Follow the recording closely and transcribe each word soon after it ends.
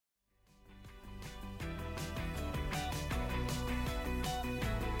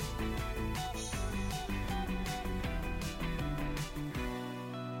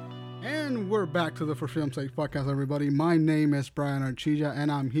And we're back to the For Film's Sake podcast, everybody. My name is Brian Archija, and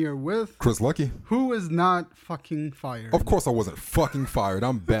I'm here with... Chris Lucky. Who is not fucking fired. Of course I wasn't fucking fired.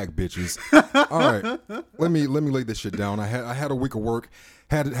 I'm back, bitches. All right. Let me lay this shit down. I had a week of work.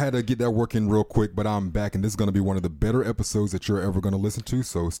 Had to get that work in real quick, but I'm back, and this is going to be one of the better episodes that you're ever going to listen to,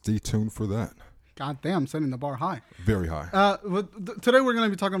 so stay tuned for that. God damn, setting the bar high. Very high. Today we're going to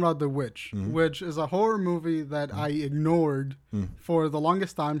be talking about The Witch, which is a horror movie that I ignored for the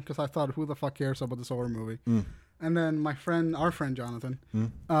longest time because I thought, who the fuck cares about this horror movie? And then our friend Jonathan,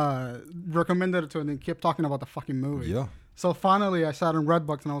 recommended it to me and kept talking about the fucking movie. Yeah. So finally I sat in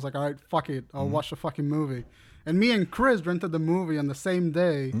Redbox and I was like, all right, fuck it. I'll watch the fucking movie. And me and Chris rented the movie on the same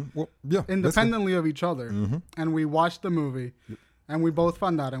day, independently of each other. And we watched the movie. Yep. And we both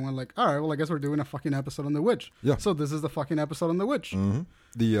found out and we're like, all right, well, I guess we're doing a fucking episode on The Witch. Yeah. So this is the fucking episode on The Witch.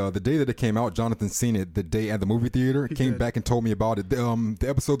 The day that it came out, Jonathan seen it the day at the movie theater. He came back and told me about it. The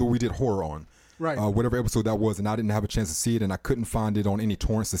episode that we did horror on. Right. Whatever episode that was, and I didn't have a chance to see it, and I couldn't find it on any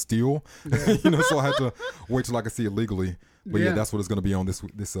torrents to steal. Yeah. So I had to wait till I could see it legally. But yeah, that's what it's going to be on this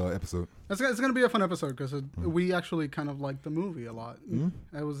episode. It's going to be a fun episode because we actually kind of liked the movie a lot.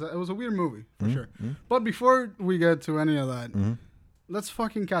 It was a weird movie, for sure. But before we get to any of that, let's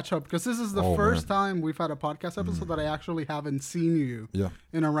fucking catch up because this is the first time we've had a podcast episode that I actually haven't seen you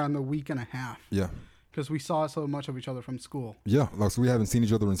in around a week and a half. Yeah. Because we saw so much of each other from school. Yeah. Like, so we haven't seen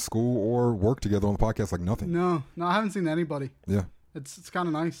each other in school or worked together on the podcast like nothing. No, I haven't seen anybody. Yeah. It's kind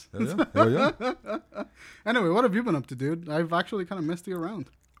of nice. Hell yeah. Anyway, what have you been up to, dude? I've actually kind of missed you around.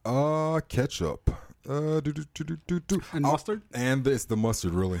 Ketchup. And mustard? And it's the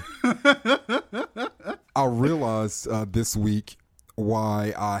mustard, really. I realized this week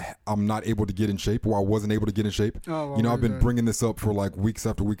why I'm not able to get in shape, or I wasn't able to get in shape. I've been bringing this up for like weeks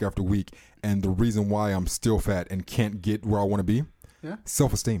after week after week, and the reason why I'm still fat and can't get where I want to be,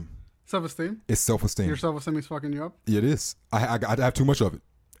 self-esteem. Self-esteem? It's self-esteem. Your self-esteem is fucking you up? It is. I have too much of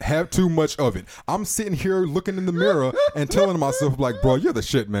it. I'm sitting here looking in the mirror and telling myself, like, bro, you're the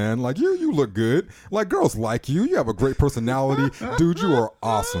shit, man. Like, you look good. Like, girls like you. You have a great personality. Dude, you are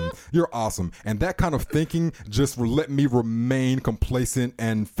awesome. You're awesome. And that kind of thinking just let me remain complacent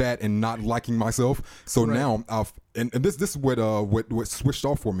and fat and not liking myself. So now, and this is what switched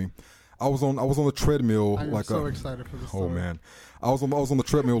off for me. I was on the treadmill. I'm so excited for this story. Oh, man. I was on the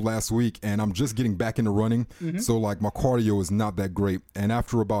treadmill last week, and I'm just getting back into running. So, like, my cardio is not that great. And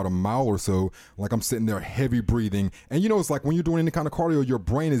after about a mile or so, like, I'm sitting there heavy breathing. And, it's like when you're doing any kind of cardio, your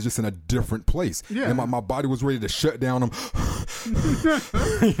brain is just in a different place. Yeah. And my body was ready to shut down.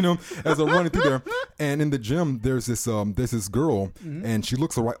 As I'm running through there. And in the gym, there's this girl, and she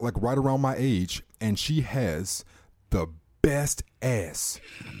looks right around my age, and she has the best ass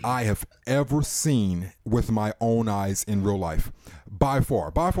I have ever seen with my own eyes in real life. By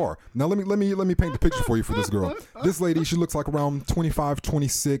far. Now let me paint the picture for you for this girl. This lady, she looks like around 25,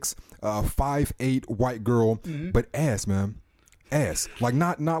 26, 5'8" white girl, but ass, man. Ass. Like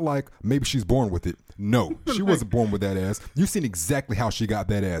not like maybe she's born with it. No, she wasn't born with that ass. You've seen exactly how she got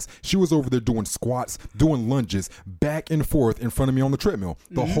that ass. She was over there doing squats, doing lunges, back and forth in front of me on the treadmill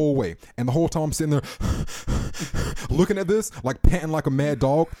the whole way. And the whole time I'm sitting there looking at this, like panting like a mad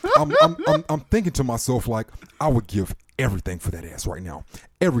dog. I'm thinking to myself, like, I would give everything for that ass right now.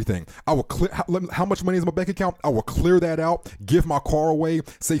 Everything. I will clear. How much money is in my bank account? I will clear that out, give my car away,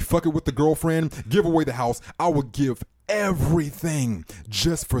 say fuck it with the girlfriend, give away the house. I would give everything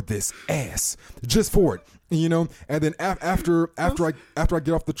just for this ass, just for it, and then after I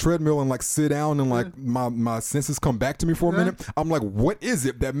get off the treadmill and like sit down and like my senses come back to me for a minute, I'm like, what is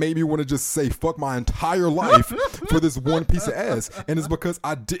it that made me want to just say fuck my entire life for this one piece of ass? And it's because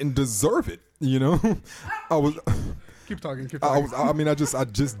I didn't deserve it. I was keep talking. I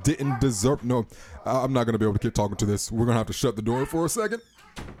just didn't deserve. No, I'm not gonna be able to keep talking to this. We're gonna have to shut the door for a second.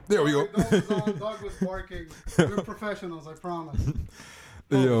 There we go. The dog was barking. We're professionals, I promise.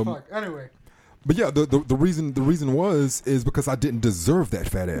 Fuck. Anyway. But yeah, the reason is because I didn't deserve that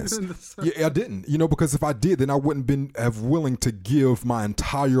fat ass. Yeah, I didn't. Because if I did, then I wouldn't have willing to give my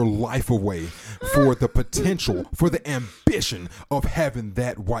entire life away for the potential, for the ambition of having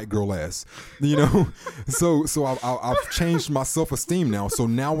that white girl ass. So I've changed my self-esteem now. So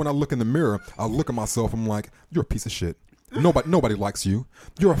now when I look in the mirror, I look at myself. I'm like, you're a piece of shit. Nobody likes you.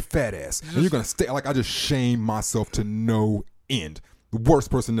 You're a fat ass, and you're gonna stay. Like, I just shame myself to no end. The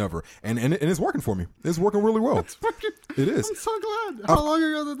worst person ever, and it's working for me. It's working really well. It is. I'm so glad. How long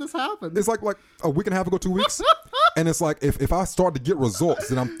ago did this happen? It's like a week and a half ago, 2 weeks. And it's like if I start to get results,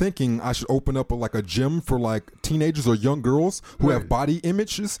 then I'm thinking I should open up a gym for like teenagers or young girls who have body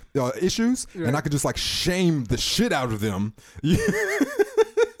issues, and I could just like shame the shit out of them.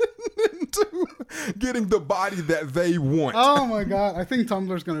 getting the body that they want. Oh my god! I think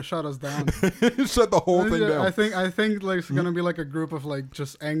Tumblr's gonna shut us down. Shut the whole thing down. I think like it's gonna be like a group of like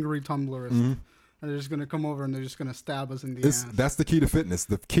just angry Tumblrists, and they're just gonna come over and they're just gonna stab us in the ass. That's the key to fitness.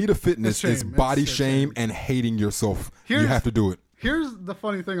 The key to fitness is body shame and hating yourself. You have to do it. Here's the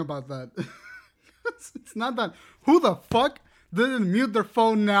funny thing about that. It's not that. Who the fuck didn't mute their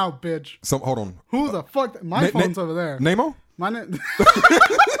phone now, bitch? Hold on. Who the fuck? My phone's over there. Nemo? My name.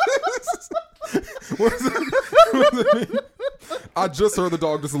 What does it mean? I just heard the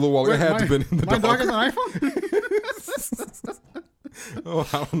dog just a little while ago. It had to be in the dog. My dog has an iPhone? Oh,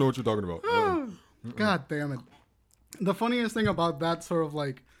 I don't know what you're talking about. God damn it. The funniest thing about that sort of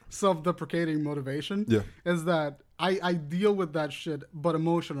like self-deprecating motivation is that I deal with that shit, but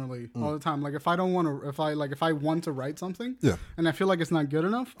emotionally all the time. Like if I want to write something, and I feel like it's not good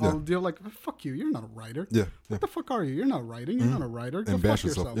enough, I'll deal like, fuck you, you're not a writer. What the fuck are you? You're not writing. You're not a writer. Go fuck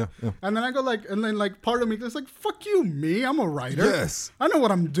yourself. And then I go like, and then like part of me is like, fuck you, me. I'm a writer. Yes. I know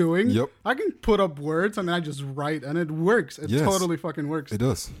what I'm doing. I can put up words and I just write, and it works. It totally fucking works. It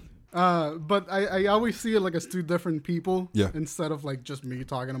does. But I always see it like as two different people instead of like just me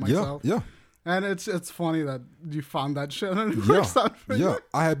talking to myself. And it's funny that you found that shit and it works out for you.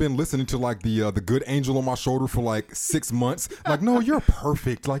 I had been listening to like the good angel on my shoulder for like 6 months. Like, no, you're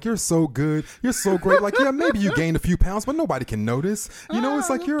perfect. Like, you're so good. You're so great. Like, yeah, maybe you gained a few pounds, but nobody can notice. You know, it's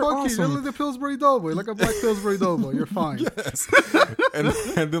like you're awesome. You're like the Pillsbury Doughboy, like a black Pillsbury Doughboy. You're fine. Yes.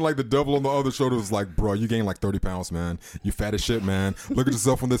 and then like the devil on the other shoulder was like, bro, you gained like 30 pounds, man. You fat as shit, man. Look at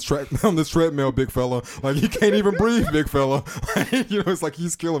yourself on this treadmill, big fella. Like, you can't even breathe, big fella. You know, it's like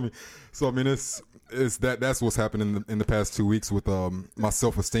he's killing me. So I mean, that's what's happened in the past 2 weeks with my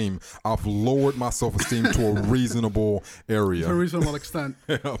self-esteem. I've lowered my self-esteem to a reasonable area, to a reasonable extent.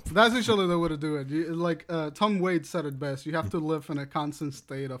 That's usually the way to do it. Tom Waits said it best: you have to live in a constant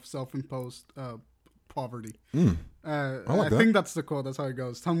state of self-imposed poverty. I think that's the quote. That's how it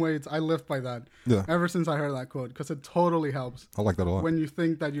goes. Tom Waits. I lived by that. Ever since I heard that quote, because it totally helps. I like that a lot. When you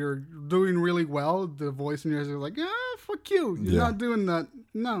think that you're doing really well, the voice in your ear is like, fuck you. You're not doing that.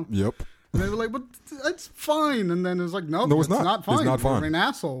 No. Yep. And they were like, but it's fine. And then it's like, no, it's not fine. It's not fine. You're an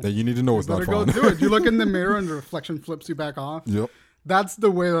asshole. You need to know it's not fine. Go do it. You look in the mirror and the reflection flips you back off. Yep. That's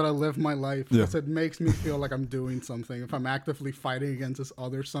the way that I live my life. Because it makes me feel like I'm doing something. If I'm actively fighting against this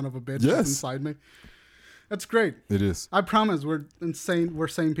other son of a bitch that's inside me. That's great. It is. I promise we're insane. We're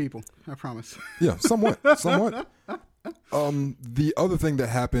sane people. I promise. Yeah, somewhat. The other thing that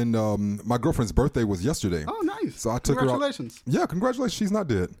happened, my girlfriend's birthday was yesterday. Oh, nice. So I took her out. Congratulations. Yeah, congratulations. She's not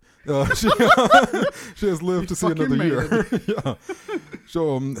dead. She has lived to see another year.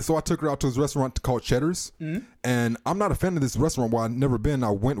 So I took her out to this restaurant called Cheddar's. And I'm not a fan of this restaurant. Well, I've never been.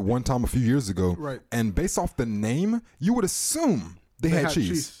 I went one time a few years ago. Right. And based off the name, you would assume they had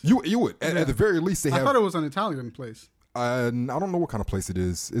cheese. You would. At the very least, they have. I thought it was an Italian place. I don't know what kind of place it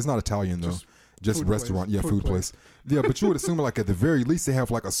is. It's not Italian, though. Just restaurant. Place. Yeah, food place. Yeah, but you would assume like at the very least they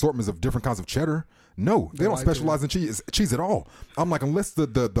have like assortments of different kinds of cheddar. No, they don't specialize in cheese at all. I'm like, unless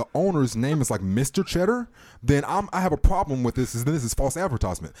the owner's name is like Mr. Cheddar, then I have a problem with this. This is false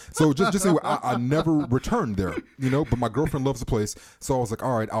advertisement. So just say I never returned there, But my girlfriend loves the place, so I was like,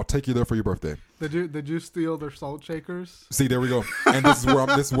 all right, I'll take you there for your birthday. Did you steal their salt shakers? See, there we go. And this is where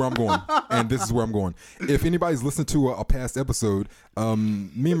I'm going. If anybody's listened to a past episode,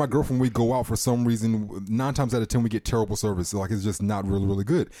 me and my girlfriend, we go out for some reason. 9 times out of 10, we get terrible service. Like, it's just not really, really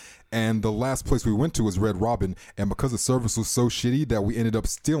good. And the last place we went to was Red Robin, and because the service was so shitty that we ended up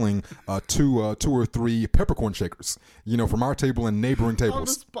stealing 2 or 3 peppercorn shakers, from our table and neighboring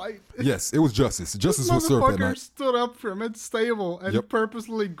tables. Despite. Yes, it was justice. Justice was served that night. Motherfucker stood up from its table and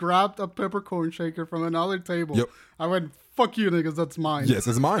purposely grabbed a peppercorn shaker from another table. Yep. I went, fuck you, niggas, that's mine. Yes,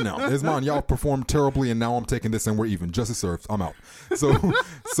 it's mine now. It's mine. Y'all performed terribly, and now I'm taking this, and we're even. Justice served. I'm out.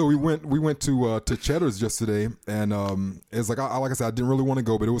 So we went to Cheddar's yesterday, and it's like like I said, I didn't really want to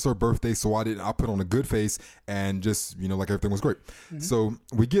go, but it was her birthday, so I put on a good face and just like everything was great. Mm-hmm. So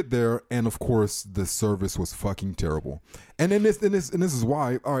we get there, and of course the service was fucking terrible. And then this is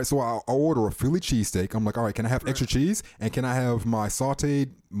why. All right, so I'll order a Philly cheesesteak. I'm like, all right, can I have extra cheese, and can I have my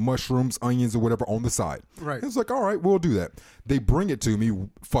sautéed mushrooms, onions, or whatever on the side? Right. It's like, all right, we'll do that. They bring it to me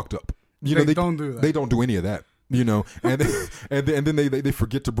fucked up. They don't do that. They don't do any of that. And then they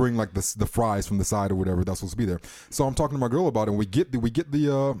forget to bring like the fries from the side or whatever that's supposed to be there. So I'm talking to my girl about it. And we get the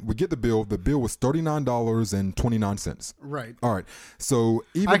bill. The bill was $39.29. Right. All right. So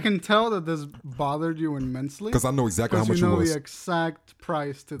I can tell that this bothered you immensely because I know exactly how much it was. The exact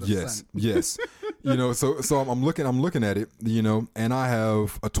price to the cent. Yes. You know, so I'm looking at it, you know, and I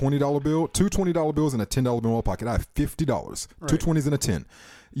have a $20 bill, two $20 bills, and a $10 bill in my pocket. I have $50, two 20s and a 10.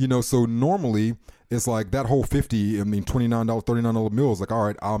 You know, so normally it's like that whole 50. I mean, $29, $39 bill is like, all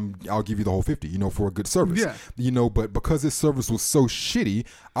right, I'll give you the whole 50. You know, for a good service. Yeah. You know, but because this service was so shitty,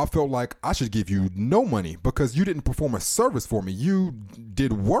 I felt like I should give you no money because you didn't perform a service for me. You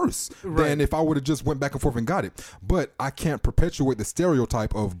did worse than if I would have just went back and forth and got it. But I can't perpetuate the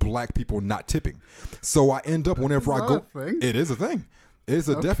stereotype of black people not tipping. So I end up whenever I go. It is a thing. It's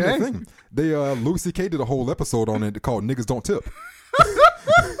a definite thing. They Louis C.K. did a whole episode on it called "Niggas Don't Tip."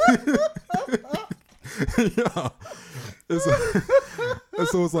 Yeah. And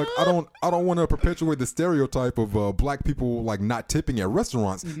so it's like I don't want to perpetuate the stereotype of black people like not tipping at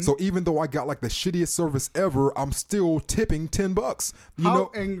restaurants. Mm-hmm. So even though I got like the shittiest service ever, I'm still tipping $10.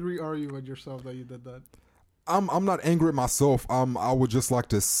 How angry are you at yourself that you did that? I'm not angry at myself. I would just like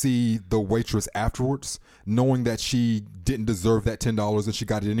to see the waitress afterwards, knowing that she didn't deserve that $10 and she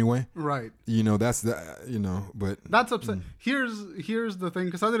got it anyway. Right. You know, that's the, you know, but that's upsetting. Here's the thing,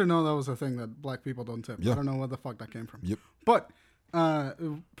 because I didn't know that was a thing that black people don't tip. Yeah. I don't know where the fuck that came from. Yep. But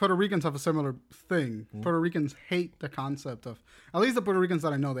Puerto Ricans have a similar thing. Mm. Puerto Ricans hate the concept of, at least the Puerto Ricans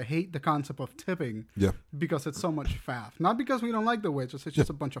that I know, they hate the concept of tipping. Yeah. Because it's so much faff. Not because we don't like the waitress, it's just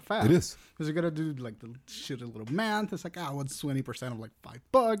a bunch of faff. It is. Because you gotta do like the shitty little math. It's like, what's 20% of like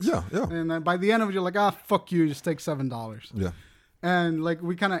 $5? Yeah, yeah. And then by the end of it, you're like, fuck you, just take $7. Yeah. And like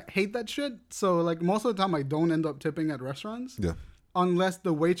we kind of hate that shit. So like most of the time I don't end up tipping at restaurants. Yeah. Unless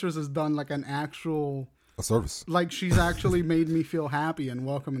the waitress has done like an actual service, like she's actually made me feel happy and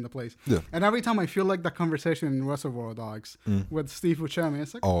welcome in the place. Yeah. And every time I feel like that conversation in Reservoir Dogs with Steve Buscemi,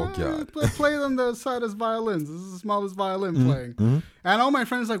 it's like, God, play them the saddest violins. This is the smallest violin playing. Mm-hmm. And all my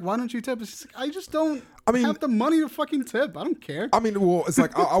friends are like, why don't you tip? It's like, I just don't have the money to fucking tip. I don't care. I mean, well, it's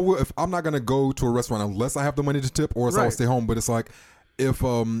like I will, if I'm not gonna go to a restaurant unless I have the money to tip, or else I'll stay home. But it's like, if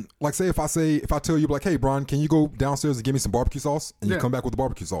like say if I tell you like, hey Brian, can you go downstairs and give me some barbecue sauce, and you come back with the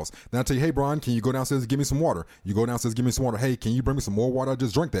barbecue sauce, then I tell you, hey Brian, can you go downstairs and give me some water, you go downstairs and give me some water, hey, can you bring me some more water, I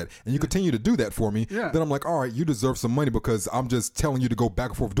just drank that, and you continue to do that for me, then I'm like, all right, you deserve some money because I'm just telling you to go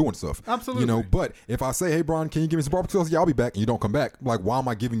back and forth doing stuff. Absolutely. You know, but if I say, hey Brian, can you give me some barbecue sauce, I'll be back, and you don't come back, like, why am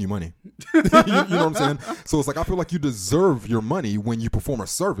I giving you money? you know what I'm saying? So it's like, I feel like you deserve your money when you perform a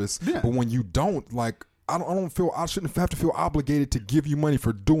service, but when you don't, like, I shouldn't have to feel obligated to give you money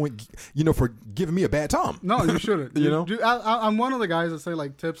for doing, for giving me a bad time. No, you shouldn't. I'm one of the guys that say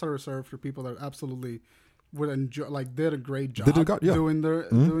like tips are reserved for people that absolutely would enjoy, like did a great job doing their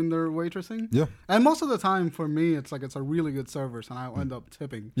waitressing. Yeah. And most of the time for me, it's like it's a really good service and I'll end up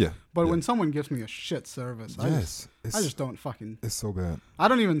tipping. Yeah. But when someone gives me a shit service, I just don't fucking. It's so bad. I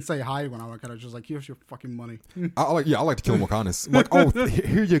don't even say hi when I work at it. Just like, here's your fucking money. I like to kill them with kindness. I'm like, oh,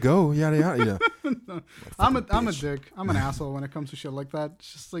 here you go. Yada yada. Yeah. I'm a dick. I'm an asshole when it comes to shit like that.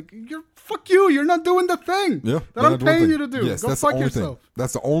 It's just like, fuck you. You're not doing the thing that I'm paying you to do. Yes, go fuck yourself.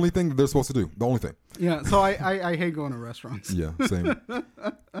 That's the only thing that they're supposed to do. The only thing. Yeah. So I hate going to restaurants. Yeah. Same.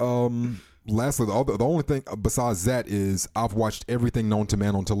 Lastly, the only thing besides that is I've watched everything known to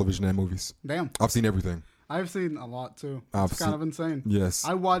man on television and movies. Damn. I've seen everything. I've seen a lot too. It's kind of insane. Yes.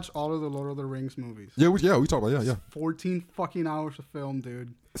 I watched all of the Lord of the Rings movies. Yeah, we talked about 14 fucking hours of film,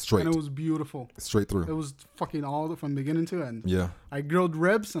 dude. Straight. And it was beautiful. Straight through. It was fucking all from beginning to end. Yeah. I grilled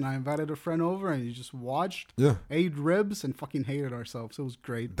ribs and I invited a friend over and you just watched. Yeah. Ate ribs and fucking hated ourselves. It was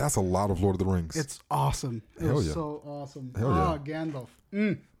great. That's a lot of Lord of the Rings. It's awesome. It was so awesome. Hell Gandalf.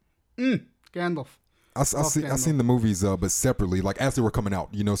 Gandalf. I've seen the movies, but separately, like as they were coming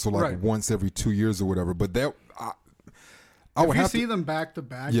out, so like once every 2 years or whatever. But that, if you see them back to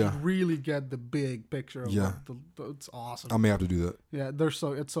back, you really get the big picture of it's awesome. I may have to do that. Yeah,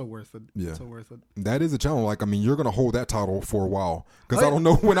 it's so worth it. Yeah, so worth it. That is a challenge. Like, I mean, you're gonna hold that title for a while because I don't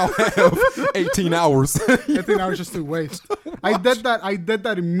know when I'll have 18 hours. 18 hours just to waste. I did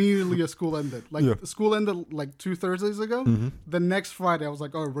that immediately as school ended. Like school ended like 2 Thursdays ago. Mm-hmm. The next Friday, I was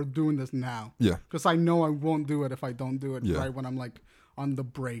like, oh, we're doing this now. Yeah, because I know I won't do it if I don't do it right when I'm like on the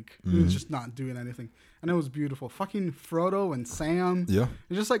break. Mm-hmm. It's just not doing anything. And it was beautiful. Fucking Frodo and Sam. Yeah.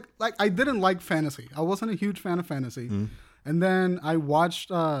 It's just like I didn't like fantasy. I wasn't a huge fan of fantasy. Mm. And then I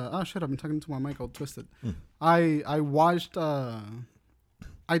watched oh shit, I've been talking to my mic all twisted. Mm. I watched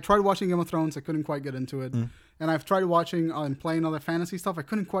I tried watching Game of Thrones, I couldn't quite get into it. Mm. And I've tried watching and playing other fantasy stuff. I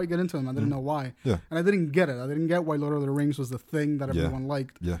couldn't quite get into them. I didn't know why. Yeah. And I didn't get it. I didn't get why Lord of the Rings was the thing that everyone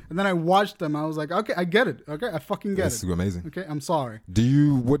liked. Yeah. And then I watched them. I was like, okay, I get it. Okay, I fucking get it. That's amazing. Okay, I'm sorry.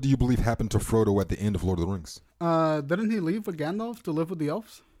 What do you believe happened to Frodo at the end of Lord of the Rings? Didn't he leave with Gandalf to live with the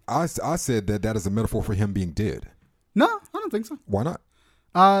elves? I said that is a metaphor for him being dead. No, I don't think so. Why not?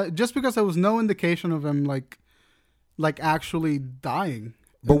 Just because there was no indication of him like actually dying.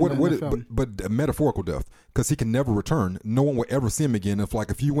 But but metaphorical death, because he can never return. No one will ever see him again.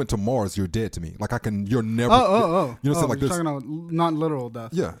 If you went to Mars, you're dead to me. Like you're never. You know what I'm saying? Like you're talking about not literal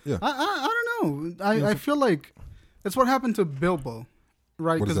death. Yeah. I don't know. I feel like it's what happened to Bilbo,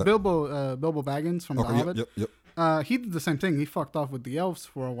 right? Because Bilbo Baggins from The Hobbit. Yep. He did the same thing. He fucked off with the elves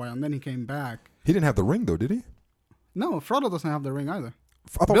for a while, and then he came back. He didn't have the ring though, did he? No, Frodo doesn't have the ring either.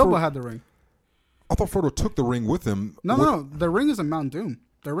 Bilbo had the ring. I thought Frodo took the ring with him. No. The ring is in Mount Doom.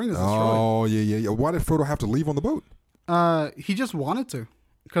 The ring is destroyed. Oh, yeah. Why did Frodo have to leave on the boat? He just wanted to.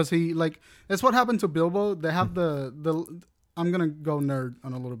 Because it's what happened to Bilbo. They have the I'm going to go nerd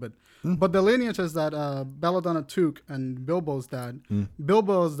on a little bit. But the lineage is that Belladonna Took and Bilbo's dad.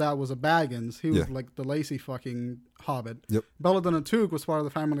 Bilbo's dad was a Baggins. He was like the lazy fucking hobbit. Yep. Belladonna Took was part of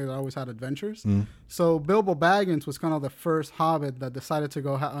the family that always had adventures. So Bilbo Baggins was kind of the first hobbit that decided to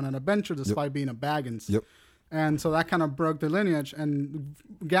go on an adventure despite being a Baggins. Yep. And so that kind of broke the lineage. And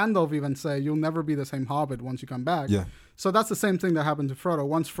Gandalf even said, you'll never be the same hobbit once you come back. Yeah. So that's the same thing that happened to Frodo.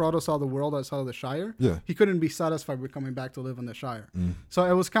 Once Frodo saw the world outside of the Shire, he couldn't be satisfied with coming back to live in the Shire. So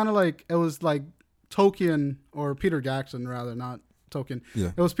it was kind of like, Tolkien, or Peter Jackson rather, not Tolkien.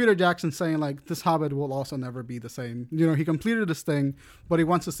 Yeah. It was Peter Jackson saying like, this hobbit will also never be the same. He completed this thing, but he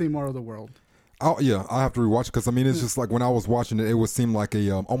wants to see more of the world. I have to rewatch it because it's just like when I was watching it, it would seem like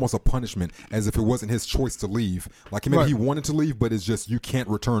a almost a punishment, as if it wasn't his choice to leave. Like maybe he wanted to leave, but it's just you can't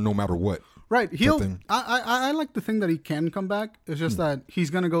return no matter what. Right. I like the thing that he can come back. It's just that he's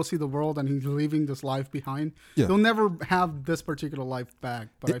going to go see the world and he's leaving this life behind. Yeah. He'll never have this particular life back,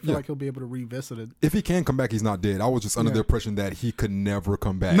 but I feel like he'll be able to revisit it. If he can come back, he's not dead. I was just under the impression that he could never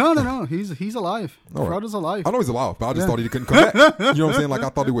come back. No. He's alive. Frodo's alive. I know he's alive, but I just thought he couldn't come back. You know what I'm saying? Like I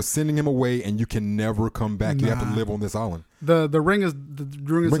thought he was sending him away and you can never come back. You have to live on this island. The ring is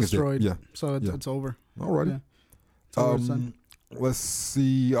destroyed. Yeah. So it's over. Alrighty. Yeah. It's over, let's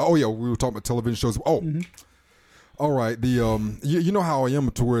see. Oh yeah, we were talking about television shows. Oh, all right. The you know how I am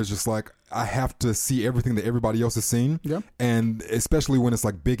to where it's just like I have to see everything that everybody else has seen. Yeah. And especially when it's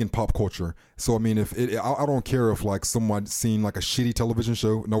like big in pop culture. So I mean, I don't care if like someone's seen like a shitty television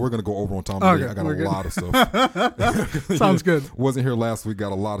show. No, we're gonna go over on Tom. Okay, I got a lot of stuff. Sounds good. Wasn't here last week.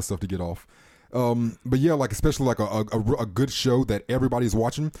 Got a lot of stuff to get off. But yeah, like especially like a good show that everybo's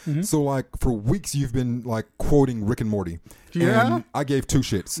watching. So like for weeks you've been like quoting Rick and Morty. Yeah. And I gave 2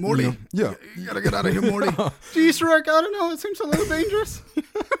 shits. Morty. Yeah. You gotta get out of here, Morty. Jeez, Rick, I don't know. It seems a little dangerous.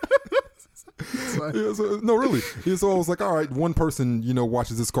 No, really. So I was like, all right, one person,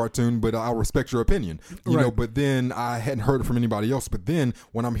 watches this cartoon, but I'll respect your opinion. You know, but then I hadn't heard it from anybody else. But then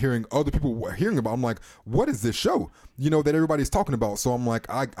when I'm hearing other people hearing about it, I'm like, what is this show? That everybody's talking about. So I'm like,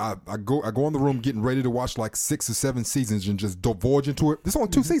 I go in the room getting ready to watch like 6 or 7 seasons and just divulge into it. There's only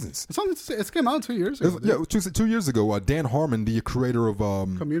 2 seasons. It came out 2 years ago. Yeah, 2 years ago. Dan Harmon, the creator of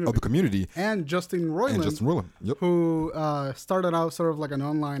the Community, and Justin Roiland, yep. who started out sort of like an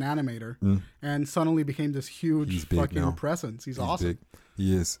online animator, and suddenly became this huge fucking presence. He's awesome. Big.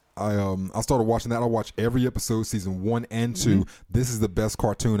 He is. I started watching that. I watched every episode, season 1 and 2. This is the best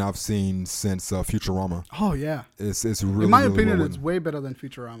cartoon I've seen since Futurama. Oh yeah, it's really. In my really opinion, well it's way better than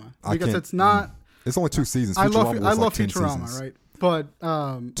Futurama because it's not. It's only 2 seasons. I love like Futurama, seasons. right? But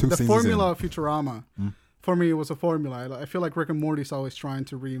the formula of Futurama. For me, it was a formula. I feel like Rick and Morty's always trying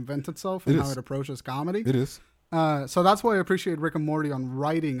to reinvent itself and how it approaches comedy. It is. So that's why I appreciate Rick and Morty on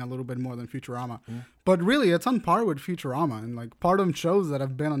writing a little bit more than Futurama. But really, it's on par with Futurama and like part of shows that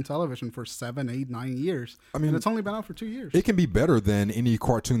have been on television for 7, 8, 9 years. I mean, and it's only been out for 2 years. It can be better than any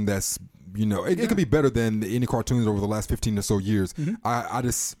cartoon that's, it can be better than any cartoons over the last 15 or so years.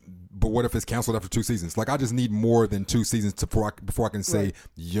 But what if it's canceled after 2 seasons? Like, I just need more than 2 seasons before I can say,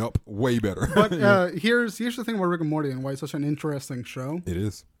 yup, way better. But here's the thing about Rick and Morty and why it's such an interesting show. It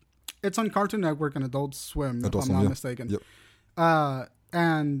is. It's on Cartoon Network and Adult Swim, if I'm not mistaken. Yep.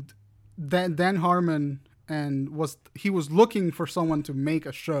 And then Dan Harmon was looking for someone to make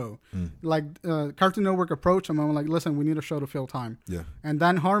a show. Like Cartoon Network approached him and were like, listen, we need a show to fill time. Yeah. And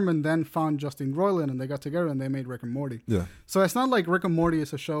Dan Harmon then found Justin Roiland and they got together and they made Rick and Morty. Yeah. So it's not like Rick and Morty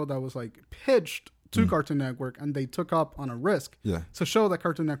is a show that was like pitched to Cartoon Network and they took up on a risk. Yeah. It's a show that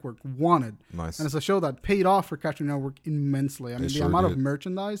Cartoon Network wanted. Nice. And it's a show that paid off for Cartoon Network immensely. I mean, the amount of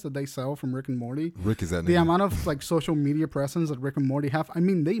merchandise that they sell from Rick and Morty. Rick is that the amount of like social media presence that Rick and Morty have. I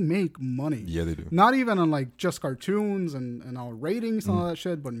mean, they make money. Yeah, they do. Not even on like just cartoons and all ratings and all that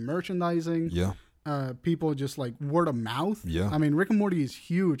shit, but merchandising. Yeah. People just like word of mouth. Yeah. I mean, Rick and Morty is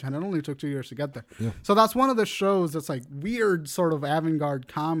huge and it only took 2 years to get there. Yeah. So that's one of the shows that's like weird sort of avant-garde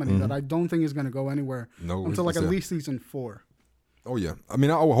comedy that I don't think is going to go anywhere until like at least season 4. Oh yeah, I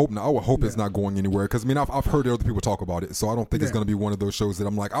mean, I would hope not. I would hope it's not going anywhere because I mean, I've heard other people talk about it, so I don't think it's going to be one of those shows that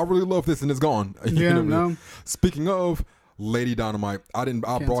I'm like, I really love this and it's gone. No. Speaking of Lady Dynamite, I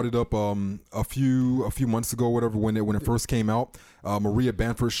brought it up a few months ago, whatever, when it first came out. Maria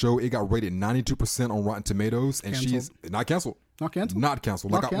Bamford's show, it got rated 92% on Rotten Tomatoes, and she's not canceled. Not canceled? Not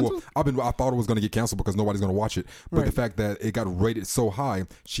canceled. Not like canceled? I thought it was going to get canceled because nobody's going to watch it. But the fact that it got rated so high,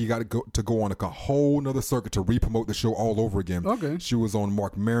 she got to go on a whole nother circuit to re-promote the show all over again. Okay. She was on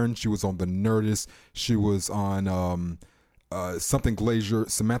Mark Maron. She was on The Nerdist. She was on something Glazier.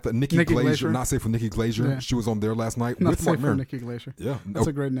 Nikki Glazier. Not safe for Nikki Glazier. Yeah. She was on there last night with Mark Maron. Nikki Glazier. Yeah. That's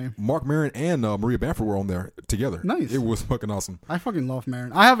a great name. Mark Maron and Maria Bamford were on there together. Nice. It was fucking awesome. I fucking love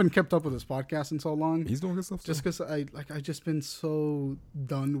Maron. I haven't kept up with his podcast in so long. He's doing good stuff. Just because I just been so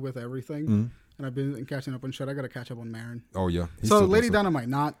done with everything. And I've been catching up on shit. I got to catch up on Maron. Oh, yeah. So Lady Dynamite,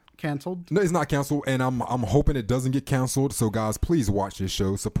 not canceled? No, it's not canceled, and I'm hoping it doesn't get canceled. So, guys, please watch this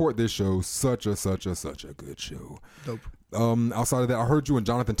show. Support this show. Such a good show. Dope. Outside of that, I heard you and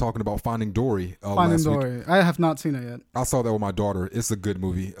Jonathan talking about Finding Dory Finding Dory. Week. I have not seen it yet. I saw that with my daughter. It's a good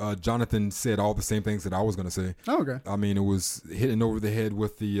movie. Jonathan said all the same things that I was going to say. Oh, okay. I mean, it was hitting over the head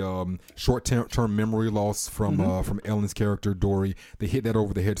with the short-term memory loss from Ellen's character, Dory. They hit that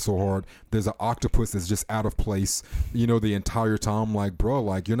over the head so hard. There's an octopus that's just out of place, the entire time. Like, bro,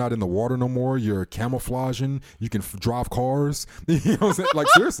 like, you're not in the water no more. You're camouflaging. You can drive cars. You know what I'm saying? Like,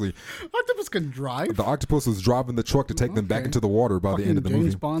 seriously. Octopus can drive? The octopus was driving the truck to take them back into the water by the end of the movie.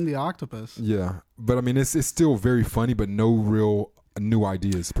 James Bond the octopus. Yeah. But, I mean, it's still very funny, but no real new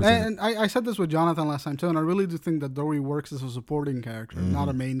ideas presented. And I said this with Jonathan last time, too, and I really do think that Dory works as a supporting character, not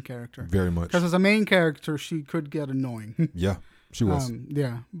a main character. Very much. Because as a main character, she could get annoying. Yeah. She was.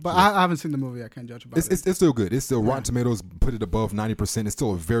 But I haven't seen the movie. I can't judge about it. It's still good. It's still Rotten Tomatoes put it above 90%. It's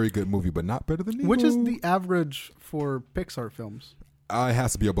still a very good movie, but not better than Nemo. Which is the average for Pixar films? It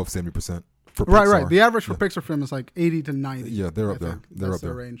has to be above 70%. For Pixar. Right. The average for Pixar film is like 80 to 90. Yeah, they're up there. They're up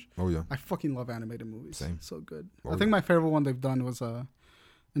there. Range. Oh, yeah. I fucking love animated movies. Same. So good. I think my favorite one they've done was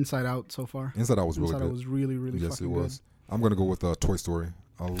Inside Out so far. Inside Out was really good. Inside Out was really, really fucking good. Yes, it was. I'm going to go with Toy Story.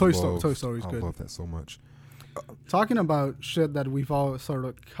 Toy Story's good. I love that so much. Talking about shit that we've all sort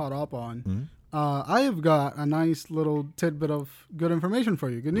of caught up on, I have got a nice little tidbit of good information for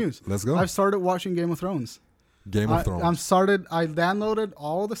you. Good news. Let's go. I've started watching Game of Thrones. I downloaded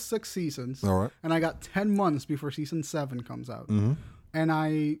all the 6 seasons. All right. And I got 10 months before season 7 comes out. And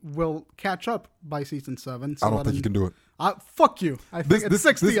I will catch up by season 7. So I don't think you can do it. Fuck you. I think it's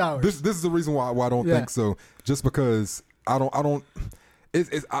 60 hours. This is the reason why I don't think so. Just because I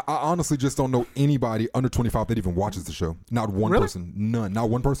honestly just don't know anybody under 25 that even watches the show. Not one person. None.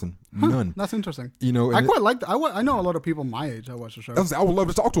 Not one person. None. That's interesting. I quite like that. I know a lot of people my age that watch the show. I would love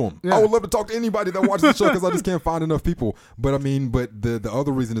to talk to them. Yeah. I would love to talk to anybody that watches the show because I just can't find enough people. But I mean, the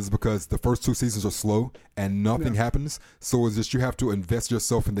other reason is because the first 2 seasons are slow and nothing happens. So it's just you have to invest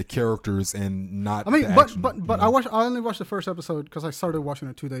yourself in the characters and not. I mean, the action, but I only watched the first episode because I started watching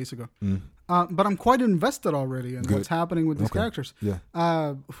it 2 days ago. But I'm quite invested already in what's happening with these characters.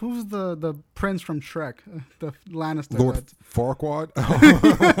 Yeah. Who's the prince from Shrek? The Lannister. Lord Farquaad?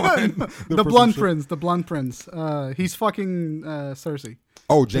 The blonde prince. He's fucking Cersei.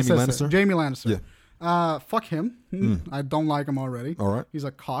 Oh, Jaime Lannister? Jaime Lannister. Yeah. Fuck him. I don't like him already. All right. He's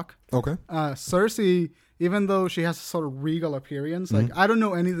a cock. Okay. Cersei, even though she has a sort of regal appearance, like I don't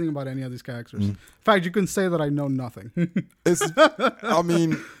know anything about any of these characters. In fact, you can say that I know nothing.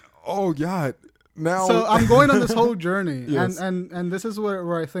 Oh God. Now, so I'm going on this whole journey, and this is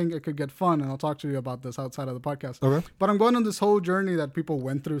where I think it could get fun, and I'll talk to you about this outside of the podcast. Okay. But I'm going on this whole journey that people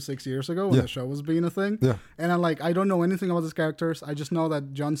went through 6 years ago when the show was being a thing. Yeah. And I'm like, I don't know anything about these characters. I just know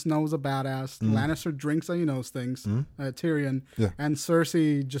that Jon Snow is a badass. Lannister drinks and he knows things. Tyrion. Yeah. And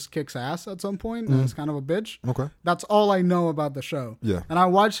Cersei just kicks ass at some point and is kind of a bitch. Okay. That's all I know about the show. Yeah. And I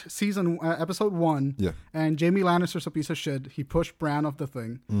watched episode 1. Yeah. And Jaime Lannister's a piece of shit. He pushed Bran off the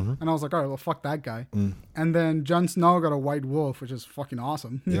thing. And I was like, all right, well, fuck that guy. And then Jon Snow got a white wolf, which is fucking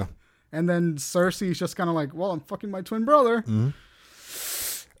awesome. Yeah. And then Cersei's just kind of like, well, I'm fucking my twin brother.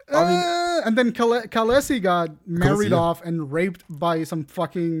 And then Khaleesi got married off and raped by some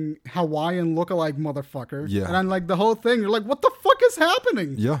fucking Hawaiian lookalike motherfucker. Yeah. And I'm like, the whole thing, you're like, what the fuck is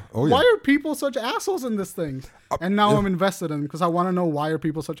happening? Yeah. Oh, yeah. Why are people such assholes in this thing? And now I'm invested in because I want to know why are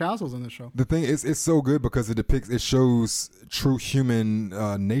people such assholes in this show. The thing is, it's so good because it shows true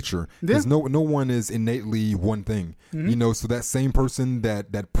human nature. Because no one is innately one thing. So that same person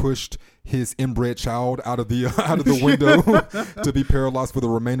that pushed his inbred child out of the window to be paralyzed for the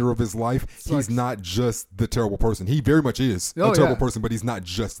remainder of his life. He's not just the terrible person. He very much is a terrible person, but he's not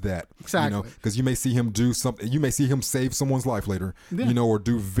just that. Exactly. Because you may see him do something. You may see him save someone's life later. Or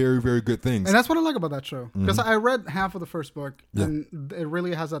do very, very good things. And that's what I like about that show. Because I read half of the first book, and it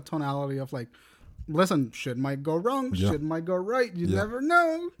really has that tonality of like, listen, shit might go wrong, shit might go right. You never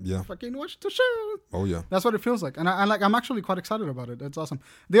know. Yeah. Fucking watch the show. Oh yeah. That's what it feels like. And I'm actually quite excited about it. It's awesome.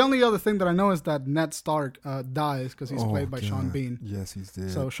 The only other thing that I know is that Ned Stark dies because he's played by Sean Bean. Yes, he's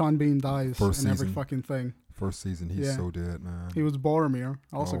dead. So Sean Bean dies in every fucking thing. First season, he's so dead, man. He was Boromir.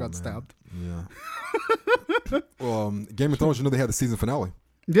 Also got stabbed. Yeah. Well, Game of Thrones, they had the season finale.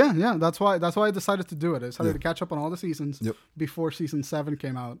 Yeah. That's why I decided to do it. I decided to catch up on all the seasons before season 7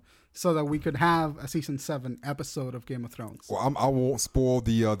 came out, so that we could have a season 7 episode of Game of Thrones. Well, I won't spoil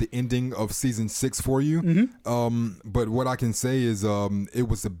the ending of season 6 for you. But what I can say is it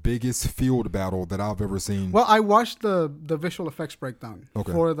was the biggest field battle that I've ever seen. Well, I watched the visual effects breakdown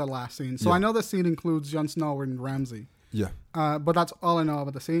for the last scene, so I know the scene includes Jon Snow and Ramsay. Yeah. But that's all I know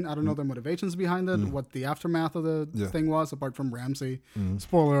about the scene. I don't know the motivations behind it, what the aftermath of the thing was, apart from Ramsay,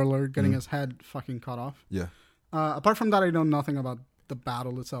 spoiler alert, getting his head fucking cut off. Yeah. Apart from that, I know nothing about the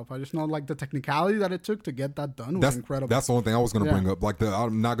battle itself. I just know like the technicality that it took to get that done was incredible. That's the only thing I was going to bring up. Like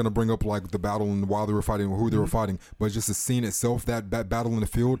I'm not going to bring up like the battle and while they were fighting or who they were fighting, but just the scene itself, that battle in the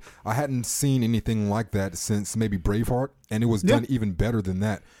field. I hadn't seen anything like that since maybe Braveheart, and it was done even better than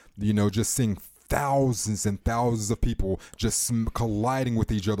that. Just seeing thousands and thousands of people just colliding with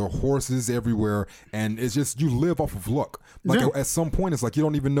each other, horses everywhere, and it's just, you live off of luck. Like at some point, it's like you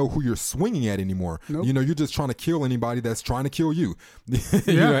don't even know who you're swinging at anymore. Nope. You're just trying to kill anybody that's trying to kill you. At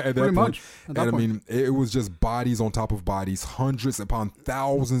that pretty point. Much. And I mean, it was just bodies on top of bodies, hundreds upon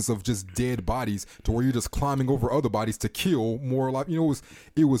thousands of just dead bodies, to where you're just climbing over other bodies to kill more. Like it was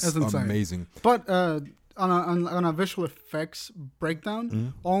amazing. But on a visual effects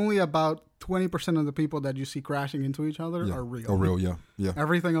breakdown, only about 20% of the people that you see crashing into each other are real. Oh, real, yeah.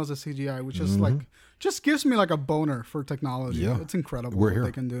 Everything else is CGI, which is like, just gives me like a boner for technology. Yeah. It's incredible what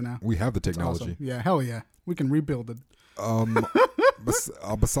they can do now. We have the technology. Awesome. Yeah, hell yeah. We can rebuild it.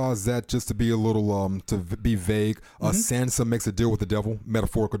 Besides that, just to be a little to be vague, Sansa makes a deal with the devil,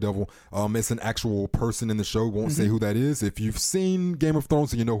 metaphorical devil. It's an actual person in the show. Won't say who that is. If you've seen Game of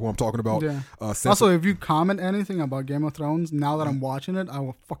Thrones, you know who I'm talking about. Yeah. Also, if you comment anything about Game of Thrones now that I'm watching it, I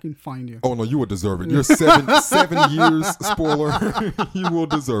will fucking find you. Oh no, you would deserve it. You're 7 years spoiler. You will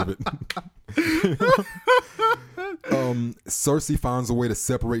deserve it. Cersei finds a way to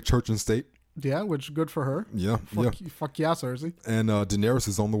separate church and state. Yeah, which good for her. Yeah, fuck yeah, Cersei. And Daenerys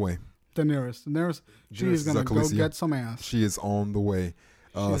is on the way. Daenerys, she is gonna go get some ass. She is on the way.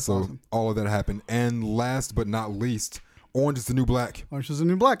 So awesome. All of that happened. And last but not least, Orange is the New Black. Orange is the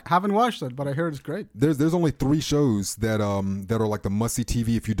New Black. Haven't watched it, but I hear it's great. There's only 3 shows that are like the must-see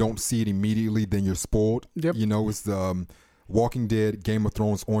TV. If you don't see it immediately, then you're spoiled. Yep. It's the Walking Dead, Game of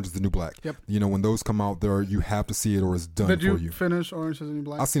Thrones, Orange is the New Black. Yep. when those come out, you have to see it or it's done for you. Did you finish Orange is the New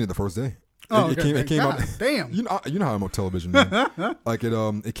Black? I seen it the first day. It came out. Damn. You know how I'm on television, man. Like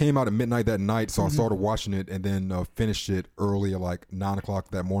it came out at midnight that night, so I started watching it and then finished it early at like 9:00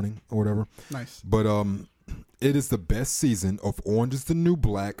 that morning or whatever. Nice. But it is the best season of Orange is the New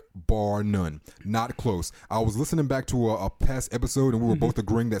Black, bar none. Not close. I was listening back to a past episode, and we were both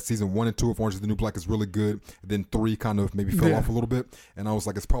agreeing that season 1 and 2 of Orange is the New Black is really good. Then 3 kind of maybe fell off a little bit. And I was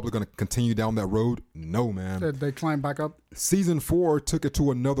like, it's probably going to continue down that road. No, man. They climbed back up? Season 4 took it to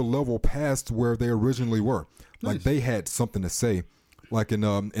another level past where they originally were. Nice. Like, they had something to say. Like in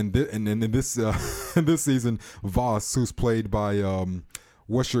this this season, Voss, who's played by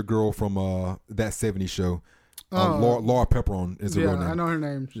what's your girl from that 70s show? Laura Pepperoni is her real name. I know her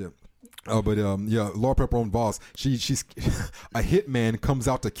name. Yeah. But Laura Pepperoni Voss, she's a hitman comes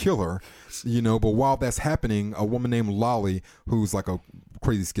out to kill her, but while that's happening, a woman named Lolly, who's like a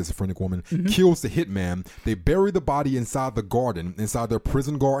crazy schizophrenic woman, kills the hitman. They bury the body inside the garden, inside their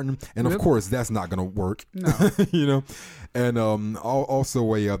prison garden, and of course that's not gonna work. No. And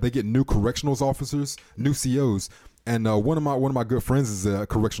also they get new correctionals officers, new COs. And one of my good friends is a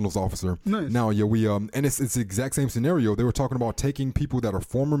correctionals officer. Nice. Now, we and it's the exact same scenario. They were talking about taking people that are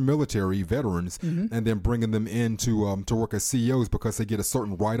former military veterans and then bringing them in to work as CEOs because they get a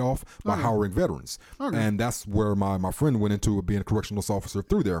certain write-off by hiring veterans. Okay. And that's where my friend went into being a correctionals officer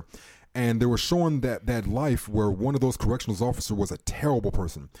through there. And they were showing that life where one of those correctional officers was a terrible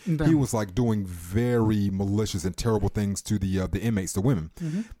person. Damn. He was like doing very malicious and terrible things to the inmates, the women.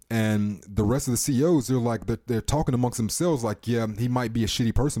 Mm-hmm. And the rest of the COs, they're like, they're talking amongst themselves like, yeah, he might be a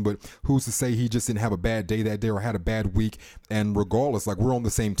shitty person, but who's to say he just didn't have a bad day that day or had a bad week? And regardless, like, we're on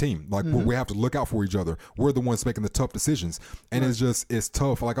the same team. Like, we have to look out for each other. We're the ones making the tough decisions. And it's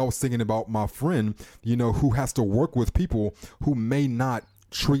tough. Like, I was thinking about my friend, you know, who has to work with people who may not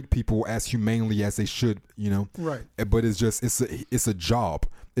treat people as humanely as they should, you know. Right. But it's just it's a job.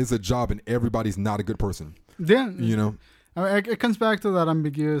 It's a job, and everybody's not a good person. Yeah. You know. I mean, it comes back to that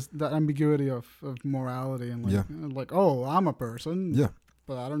ambiguity of morality and like, oh, I'm a person. Yeah.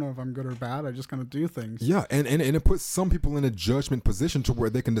 But I don't know if I'm good or bad. I just kind of do things. Yeah, and it puts some people in a judgment position to where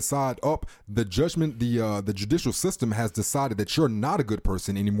they can decide, the judicial system has decided that you're not a good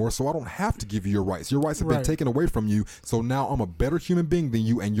person anymore, so I don't have to give you your rights. Your rights have been taken away from you, so now I'm a better human being than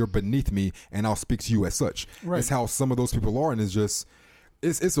you, and you're beneath me, and I'll speak to you as such. Right. It's how some of those people are, and it's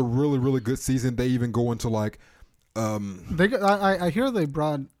a really, really good season. They even go into like, I hear they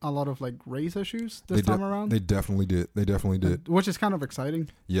brought a lot of like race issues this time around. They definitely did. Which is kind of exciting.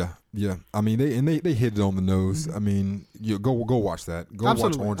 Yeah. I mean, they hit it on the nose. I mean, you go watch that. Go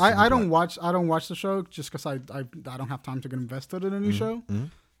Absolutely. watch Orange. I don't watch the show just because I don't have time to get invested in any show.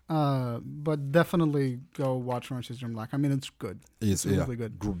 But definitely go watch Orange is the New Black. I mean, it's good. It's really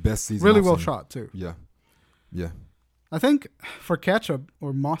good. Best season. Really well shot too. Yeah. I think for ketchup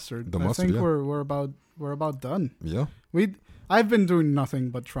or mustard, we're about done. Yeah. I've been doing nothing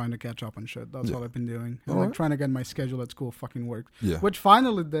but trying to catch up on shit. That's all I've been doing. And trying to get my schedule at school fucking work. Yeah. Which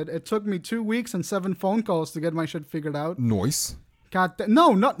finally did. It took me 2 weeks and 7 phone calls to get my shit figured out. Noise.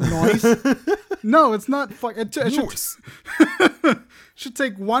 No, not noise. No, it's not. It should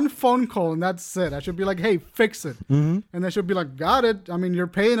take 1 phone call and that's it. I should be like, hey, fix it. And they should be like, got it. I mean, you're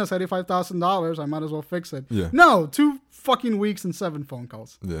paying us $85,000. I might as well fix it. Yeah. No, 2 fucking weeks and 7 phone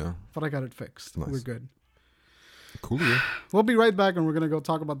calls. Yeah. But I got it fixed. Nice. We're good. Cool. Yeah. We'll be right back and we're going to go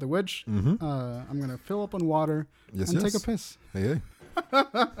talk about The Witch. I'm going to fill up on water and take a piss. Hey.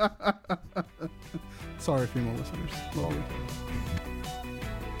 Sorry, female listeners. Love you.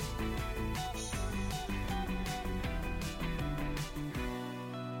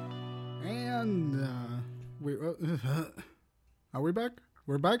 And are we back?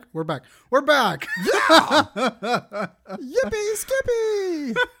 We're back. Yeah! Yippee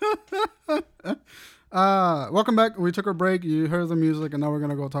skippy! Welcome back. We took a break. You heard the music, and now we're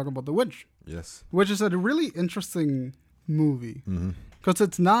gonna go talk about The Witch. Yes. Which is a really interesting movie because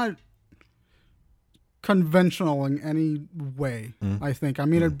it's not conventional in any way. I think. I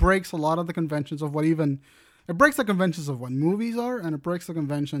mean, it breaks a lot of the conventions of it breaks the conventions of what movies are, and it breaks the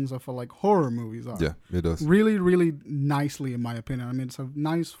conventions of what, like, horror movies are. Yeah, it does. Really, really nicely, in my opinion. I mean, it's a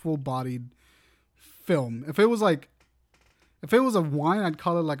nice, full-bodied film. If it was a wine, I'd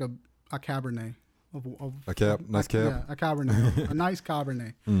call it like a Cabernet. Nice cab? Yeah, a Cabernet. A nice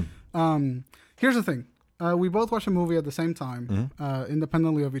Cabernet. Here's the thing. We both watched a movie at the same time,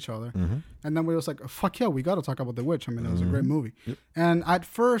 independently of each other. And then we was like, fuck yeah, we got to talk about The Witch. I mean, it was a great movie. Yep. And at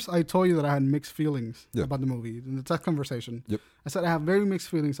first, I told you that I had mixed feelings about the movie. In the tech conversation, I said I have very mixed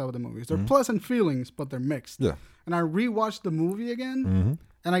feelings about the movies. They're pleasant feelings, but they're mixed. Yeah. And I rewatched the movie again,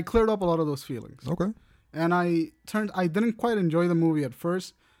 and I cleared up a lot of those feelings. Okay. And I didn't quite enjoy the movie at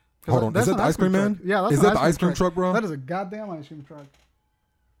first. Hold on, is that the ice cream man? Yeah, that's is that the ice cream truck, bro? That is a goddamn ice cream truck.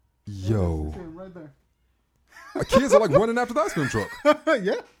 Yo. Yeah, right there. Kids are like running after the ice cream truck.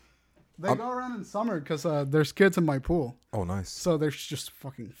 Yeah. They go around in summer because there's kids in my pool. Oh, nice. So they just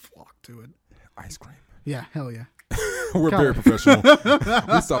fucking flock to it. Ice cream. Yeah, hell yeah. We're very professional.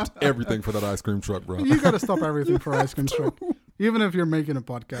 We stopped everything for that ice cream truck, bro. You got to stop everything for ice cream truck. Even if you're making a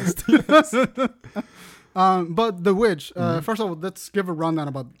podcast. But The Witch, first of all, let's give a rundown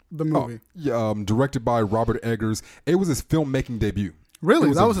about the movie. Directed by Robert Eggers. It was his filmmaking debut.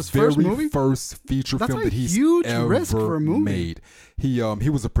 Really? That was his first movie? First feature film that he's huge ever risk for a movie. made. He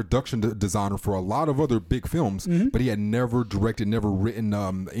was a production designer for a lot of other big films, but he had never directed, never written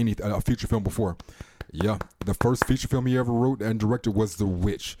a feature film before. Yeah, the first feature film he ever wrote and directed was The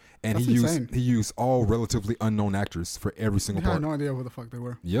Witch, and he used all relatively unknown actors for every single part. I had no idea who the fuck they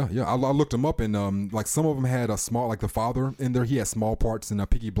were. Yeah. I looked them up, and like some of them had a small, like the father in there. He had small parts in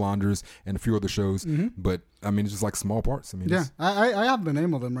Peaky Blinders and a few other shows, but I mean, it's just like small parts. I mean, I have the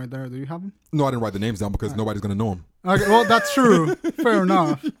name of them right there. Do you have them? No, I didn't write the names down because nobody's gonna know them. Okay, well, that's true. Fair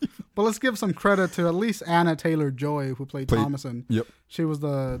enough. But let's give some credit to at least Anna Taylor-Joy, who played Thomasin. Yep. She was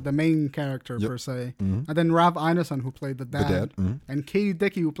the main character, per se. And then Rav Ineson, who played the dad. And Katie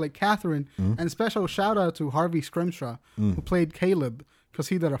Dickey, who played Catherine. And special shout out to Harvey Scrimshaw, who played Caleb. because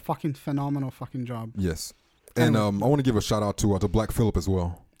he did a fucking phenomenal fucking job. Yes. And I want to give a shout out to Black Phillip as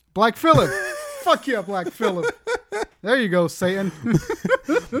well. Black Phillip. Fuck yeah, Black Phillip. There you go, Satan.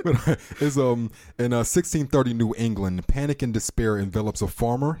 Is in 1630 New England, panic and despair envelops a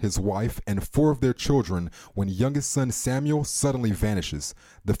farmer, his wife, and 4 of their children when youngest son Samuel suddenly vanishes.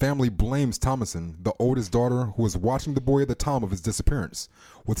 The family blames Thomasin, the oldest daughter, who was watching the boy at the time of his disappearance.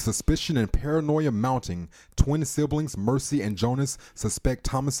 With suspicion and paranoia mounting, twin siblings Mercy and Jonas suspect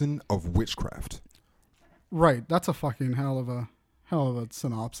Thomasin of witchcraft. Right, that's a fucking hell of a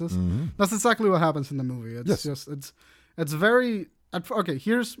synopsis. That's exactly what happens in the movie. It's just it's very okay.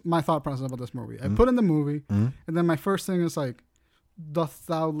 Here's my thought process about this movie. I put in the movie, and then my first thing is like, "Doth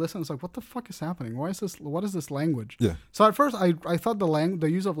thou listen?" It's like, what the fuck is happening? Why is this? What is this language? Yeah. So at first, I thought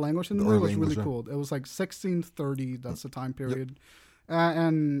the use of language in the movie was really cool. It was like 1630. That's the time period,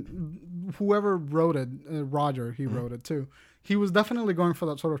 and whoever wrote it, Roger, he wrote it too. He was definitely going for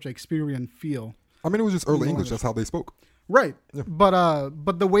that sort of Shakespearean feel. I mean, it was just early English. That's how they spoke. Right. Yeah.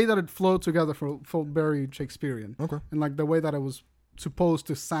 But the way that it flowed together felt very Shakespearean. Okay. And like the way that it was supposed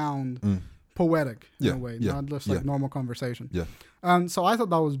to sound poetic in a way, not just like normal conversation. Yeah. So I thought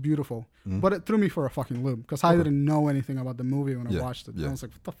that was beautiful, but it threw me for a fucking loop because I didn't know anything about the movie when I watched it. Yeah. I was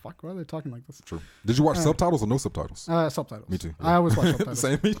like, what the fuck? Why are they talking like this? True. Did you watch subtitles or no subtitles? Subtitles. Me too. Yeah. I always watch subtitles.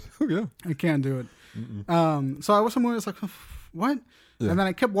 Same, me too, yeah. I can't do it. So I watched the movie, I was like, what? Yeah. And then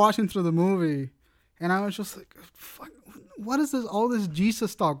I kept watching through the movie, and I was just like, fuck. What is this? All this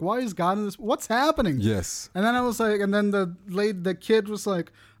Jesus talk? Why is God in this? What's happening? Yes. And then I was like, and then the kid was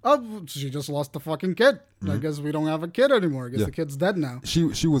like, oh, she just lost the fucking kid. I guess we don't have a kid anymore. I guess the kid's dead now.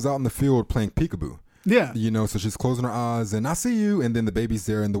 She was out in the field playing peekaboo. Yeah. You know, so she's closing her eyes and I see you, and then the baby's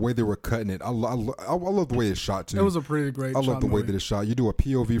there, and the way they were cutting it, I love the way it's shot too. It was a pretty great shot. I love the way that it's shot. You do a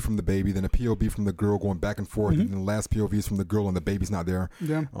POV from the baby, then a POV from the girl going back and forth, and then the last POV is from the girl and the baby's not there.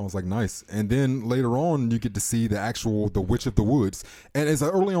 Yeah. I was like, nice. And then later on, you get to see the Witch of the Woods. And as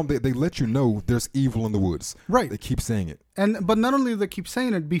early on, they let you know there's evil in the woods. Right. They keep saying it. But not only do they keep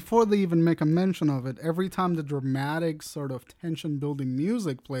saying it, before they even make a mention of it, every time the dramatic sort of tension-building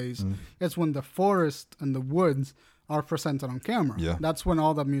music plays, it's when the forest and the woods are presented on camera. Yeah. That's when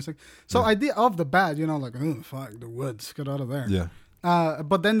all that music. So idea off the bat, like, oh, fuck, the woods, get out of there. Yeah.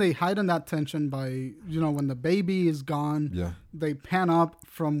 But then they heighten that tension by, when the baby is gone, they pan up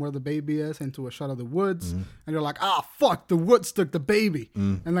from where the baby is into a shot of the woods, and you're like, fuck, the woods took the baby.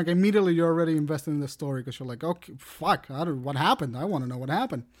 And like immediately you're already invested in the story because you're like, okay, fuck, what happened? I want to know what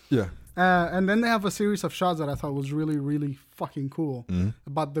happened. Yeah. And then they have a series of shots that I thought was really, really fucking cool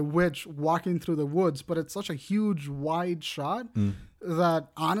about the witch walking through the woods, but it's such a huge, wide shot that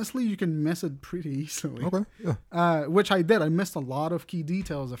honestly you can miss it pretty easily. Okay, yeah. Which I did. I missed a lot of key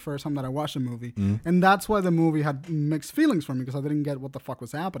details the first time that I watched the movie, and that's why the movie had mixed feelings for me because I didn't get what the fuck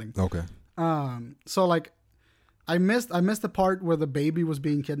was happening. Okay. So like, I missed the part where the baby was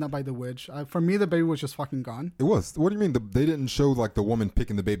being kidnapped by the witch. For me, the baby was just fucking gone. It was. What do you mean? They didn't show like the woman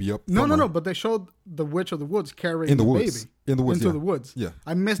picking the baby up? No. But they showed the witch of the woods carrying the baby in the woods, into the woods. Yeah.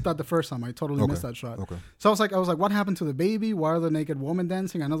 I missed that the first time. I totally missed that shot. Okay. So I was like, what happened to the baby? Why are the naked woman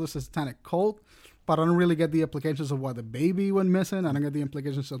dancing? I know there's a satanic cult, but I don't really get the implications of why the baby went missing. I don't get the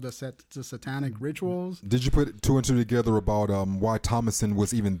implications of the satanic rituals. Did you put 2 and 2 together about why Thomasin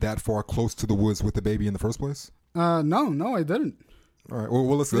was even that far close to the woods with the baby in the first place? No, I didn't. All right. Well,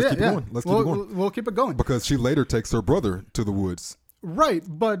 let's keep it going. Let's keep it going. We'll keep it going. Because she later takes her brother to the woods. Right,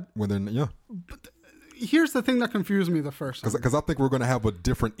 but But here's the thing that confused me the first time. Because I think we're going to have a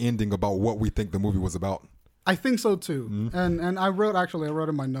different ending about what we think the movie was about. I think so too. And I wrote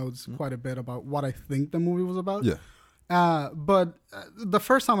in my notes quite a bit about what I think the movie was about. Yeah. But the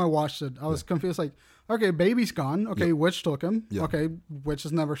first time I watched it, I was confused. Like, okay, baby's gone. Okay, witch took him. Yeah. Okay, witch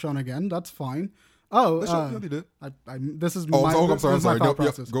is never shown again. That's fine. Oh, they did. This is I'm sorry. Thought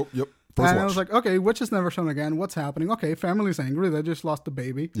process. Yep. And I was like, okay, witch is never shown again. What's happening? Okay, family's angry. They just lost the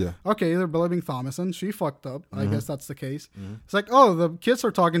baby. Yeah. Okay, they're blaming Thomasin. She fucked up. I guess that's the case. It's like, oh, the kids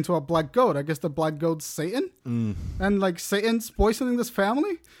are talking to a black goat. I guess the black goat's Satan. And like Satan's poisoning this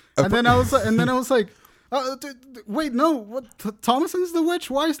family. And then I was like, wait, no, what? Thomasin's the witch?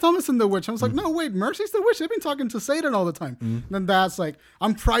 Why is Thomasin the witch? I was like, no, wait, Mercy's the witch. They've been talking to Satan all the time. Then Dad's like,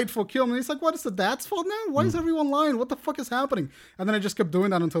 I'm prideful, kill me. He's like, what, is the dad's fault now? Why is everyone lying? What the fuck is happening? And then I just kept doing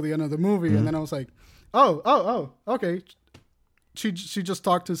that until the end of the movie. And then I was like, oh, okay. She just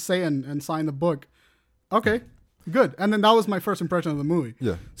talked to Satan and signed the book. Okay, good. And then that was my first impression of the movie.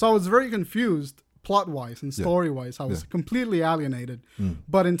 Yeah. So I was very confused plot-wise and story-wise. I was completely alienated.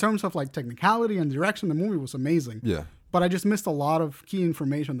 But in terms of like technicality and direction, the movie was amazing. Yeah. But I just missed a lot of key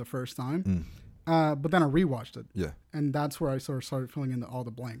information the first time. But then I rewatched it. Yeah. And that's where I sort of started filling in all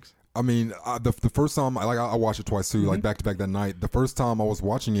the blanks. I mean, the first time, I watched it twice too, like back to back that night. The first time I was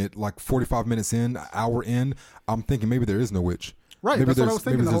watching it, like 45 minutes in, hour in, I'm thinking maybe there is no witch. Right, maybe that's what I was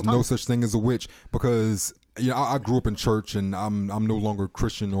thinking maybe the whole there's no time. such thing as a witch, because I grew up in church and I'm no longer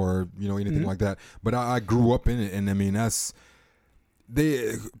Christian or anything like that. But I grew up in it, and I mean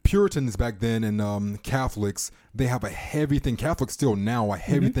Puritans back then and Catholics, they have a heavy thing. Catholics still now a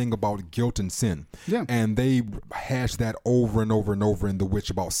heavy thing about guilt and sin. Yeah. And they hash that over and over and over in The Witch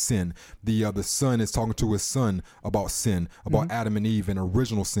about sin. The son is talking to his son about sin, about Adam and Eve and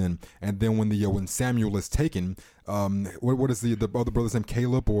original sin. And then when Samuel is taken, what is the other brother's name?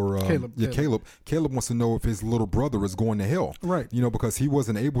 Caleb or Caleb. Yeah, Caleb. Caleb wants to know if his little brother is going to hell. Right. Because he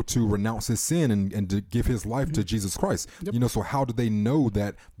wasn't able to renounce his sin and to give his life to Jesus Christ. Yep. So how do they know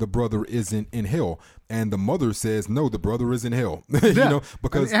that the brother isn't in hell? And the mother says, no, the brother is in hell.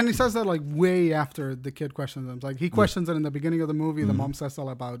 Because and he says that like way after the kid questions him. Like he questions it in the beginning of the movie. The mom says that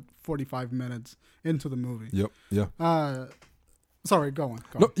about 45 minutes into the movie. Yep. Yeah. Sorry, go on.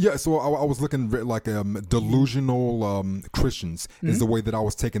 No, yeah, so I was looking like delusional Christians is the way that I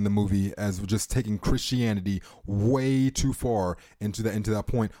was taking the movie, as just taking Christianity way too far into that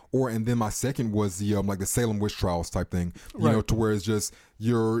point. And then my second was the like the Salem witch trials type thing, to where it's just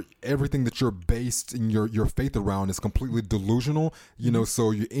everything that you're based in your faith around is completely delusional,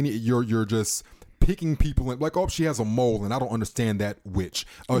 so you're just picking people in, like, oh, she has a mole and I don't understand that witch.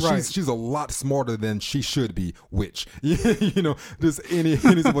 Right. She's a lot smarter than she should be, witch. Just any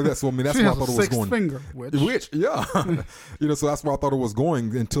stuff like that. So I mean, that's she where I has thought a it was sixth going. finger, witch. Yeah. So that's where I thought it was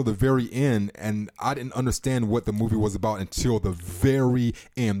going until the very end, and I didn't understand what the movie was about until the very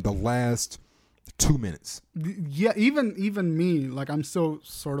end, the last 2 minutes. Yeah, even me, like I'm still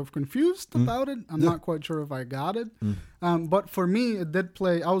sort of confused about it. I'm not quite sure if I got it. But for me, it did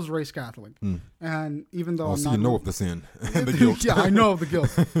play. I was raised Catholic, and even though so you know of the sin, the guilt. Yeah, I know of the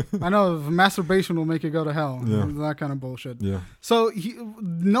guilt. I know if masturbation will make you go to hell. That kind of bullshit. Yeah. So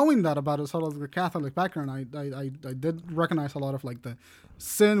knowing that about it, sort of the Catholic background, I did recognize a lot of like the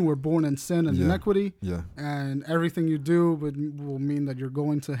sin. We're born in sin and iniquity. Yeah. And everything you do will mean that you're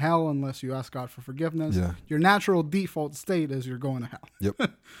going to hell unless you ask God for forgiveness. Yeah. Your natural default state is you're going to hell.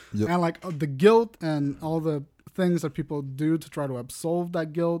 Yep. And like the guilt and all the things that people do to try to absolve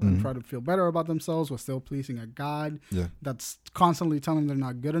that guilt and try to feel better about themselves while still pleasing a God that's constantly telling them they're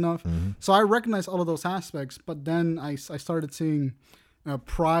not good enough. So I recognize all of those aspects, but then I started seeing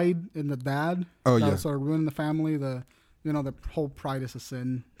pride in the dad. That sort of ruining the family. The whole pride is a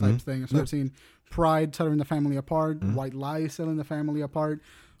sin type thing. I started seeing pride tearing the family apart, white lies selling the family apart,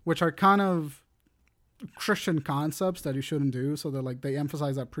 which are kind of Christian concepts that you shouldn't do. So they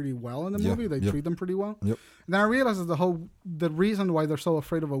emphasize that pretty well in the movie. They treat them pretty well. And then I realized that the reason why they're so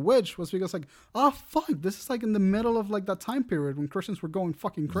afraid of a witch was because like, oh fuck, this is like in the middle of like that time period when Christians were going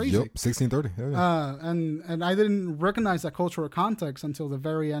fucking crazy. 1630. And I didn't recognize that cultural context until the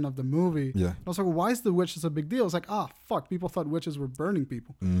very end of the movie. I was like, well, why is the witch a big deal? It's like, fuck, people thought witches were burning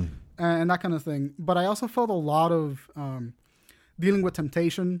people and that kind of thing. But I also felt a lot of dealing with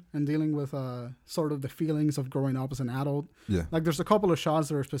temptation and dealing with sort of the feelings of growing up as an adult. Like there's a couple of shots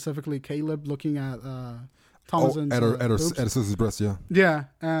that are specifically Caleb looking at Thomason's at her sister's breast. Yeah,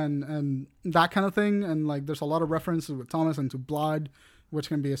 and that kind of thing. And like there's a lot of references with Thomas and to blood, which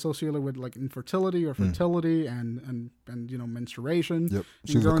can be associated with like infertility or fertility and menstruation.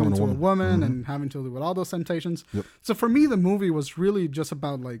 And growing into a woman and having to deal with all those temptations. So for me, the movie was really just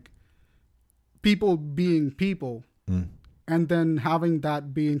about like people being people. And then having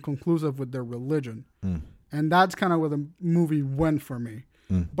that being conclusive with their religion. And that's kind of where the movie went for me.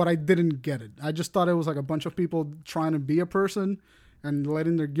 But I didn't get it. I just thought it was like a bunch of people trying to be a person and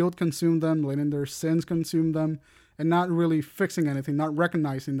letting their guilt consume them, letting their sins consume them, and not really fixing anything, not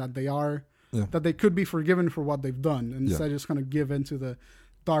recognizing that they are, that they could be forgiven for what they've done. And instead just kind of give into the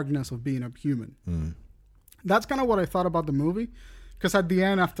darkness of being a human. That's kind of what I thought about the movie. Because at the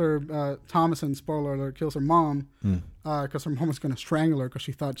end, after Thomason, spoiler alert, kills her mom, because her mom was going to strangle her because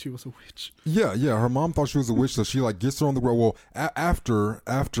she thought she was a witch. Yeah. Her mom thought she was a witch, so she like gets her on the ground. Well, after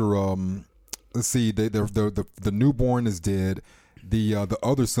let's see, the newborn is dead. The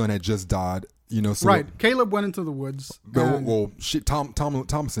other son had just died. So right. Caleb went into the woods.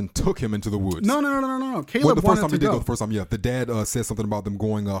 Thomason took him into the woods. No. Caleb the first time wanted to go. The first time, the dad said something about them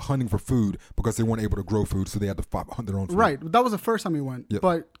going hunting for food because they weren't able to grow food, so they had to hunt their own food. Right. That was the first time he went.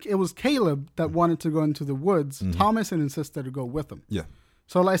 But it was Caleb that wanted to go into the woods. Thomason insisted to go with him.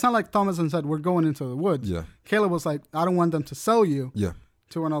 So it's not like Thomason said, we're going into the woods. Caleb was like, I don't want them to sell you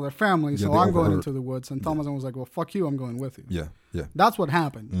to another family, so I'm going into the woods. And Thomason was like, well, fuck you, I'm going with you. That's what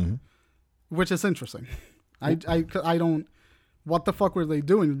happened. which is interesting. I don't. What the fuck were they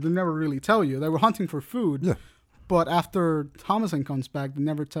doing? They never really tell you. They were hunting for food. Yeah. But after Thomasin comes back, they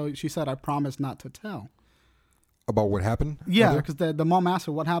never tell you. She said, "I promise not to tell." About what happened? Yeah, because the mom asked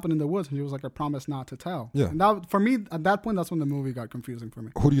her what happened in the woods, and she was like, "I promise not to tell." Yeah. And that, for me, at that point, that's when the movie got confusing for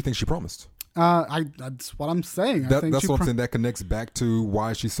me. Who do you think she promised? That's what I'm saying. That's what I'm saying. That connects back to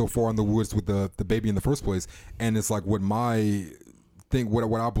why she's so far in the woods with the baby in the first place. And it's like what my thing, what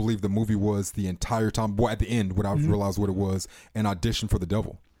I believe the movie was the entire time. Well, at the end, what I realized what it was, an audition for the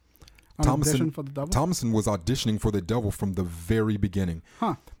devil. Audition for the devil? Thomasin was auditioning for the devil from the very beginning.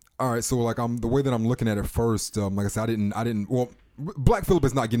 Huh. All right, so like the way that I'm looking at it first, like I said, I didn't. Well, Black Phillip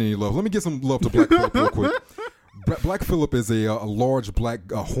is not getting any love. Let me get some love to Black Phillip real quick. Black Phillip is a large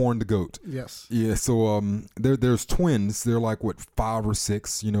black horned goat. Yes. Yeah. So there's twins. They're like what 5 or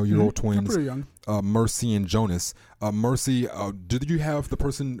 6 year old twins. They're pretty young. Mercy and Jonas. Mercy. Did you have the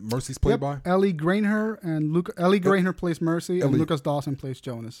person Mercy's played by? Ellie Grainer and Luke. Ellie Grainer plays Mercy, and Lucas Dawson plays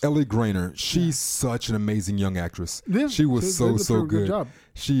Jonas. Ellie Grainer. She's such an amazing young actress. Yeah, she was so good. Good job.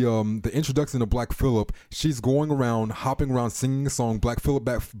 She the introduction of Black Phillip. She's going around, hopping around, singing a song. Black Phillip,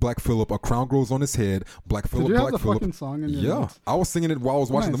 Black Phillip. A crown grows on his head. Black Phillip, Did you Black have the Phillip. fucking song in your notes? I was singing it while I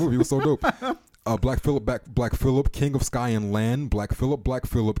was watching the movie. It was so dope. Black Phillip, King of Sky and Land. Black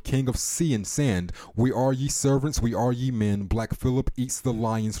Phillip, King of Sea and Sand. We are ye servants, we are ye men. Black Phillip eats the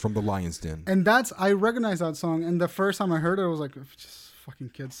lions from the lion's den. And I recognize that song. And the first time I heard it, I was like, just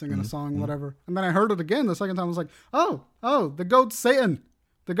fucking kids singing a song, whatever. And then I heard it again the second time. I was like, oh, the goat's Satan.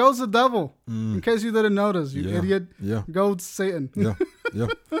 The goat's the devil. In case you didn't notice, you idiot. Yeah. Goat's Satan. Yeah.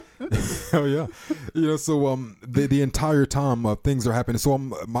 Hell yeah. So the entire time things are happening. So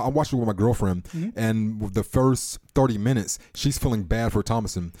I'm watching with my girlfriend, and the first 30 minutes, she's feeling bad for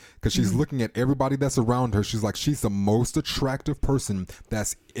Thomasin because she's looking at everybody that's around her. She's like, she's the most attractive person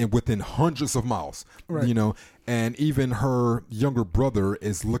that's within hundreds of miles, right. And even her younger brother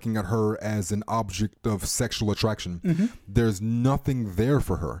is looking at her as an object of sexual attraction. There's nothing there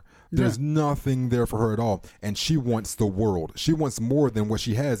for her. There's nothing there for her at all. And she wants the world. She wants more than what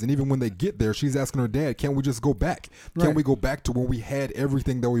she has. And even when they get there, she's asking her dad, can't we just go back? Can't we go back to when we had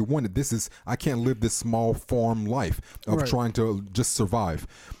everything that we wanted? I can't live this small farm life of trying to just survive.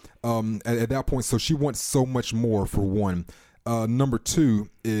 At that point, so she wants so much more, for one. Number 2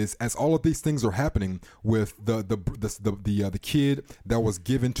 is, as all of these things are happening with the kid that was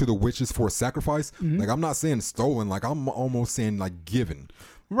given to the witches for a sacrifice, like I'm not saying stolen, like I'm almost saying like given.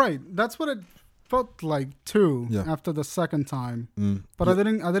 Right. That's what it felt like too after the second time. But I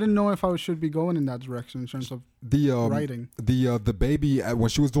didn't know if I should be going in that direction in terms of writing. The baby, when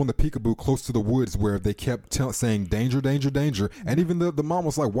she was doing the peekaboo close to the woods where they kept saying danger, danger, danger, and even the mom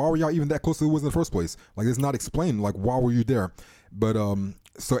was like, why were y'all even that close to the woods in the first place? Like, it's not explained, like, why were you there? But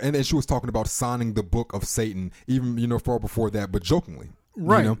so and then she was talking about signing the book of Satan, even far before that, but jokingly.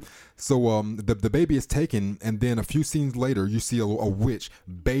 Right. So the baby is taken, and then a few scenes later, you see a witch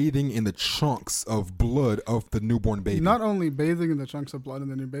bathing in the chunks of blood of the newborn baby. Not only bathing in the chunks of blood in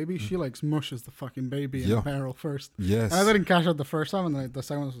the new baby, she like smushes the fucking baby in a barrel first. Yes. And I didn't catch it the first time, and then the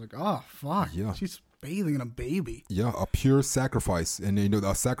second one was like, oh fuck. Yeah. She's bathing in a baby. Yeah, a pure sacrifice. And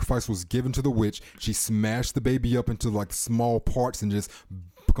a sacrifice was given to the witch. She smashed the baby up into like small parts and just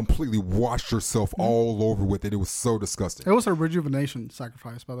completely washed herself all over with it. It was so disgusting. It was her rejuvenation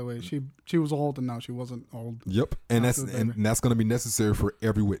sacrifice, by the way. She was old, and now she wasn't old. Yep, and that's going to be necessary for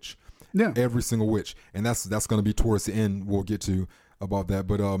every witch. Yeah, every single witch, and that's going to be towards the end. We'll get to about that,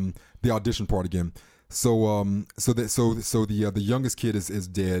 but the audition part again. So the youngest kid is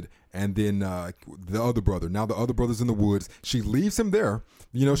dead, and then the other brother. Now the other brother's in the woods. She leaves him there.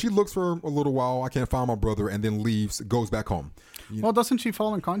 She looks for a little while. I can't find my brother, and then leaves, goes back home. Well, doesn't she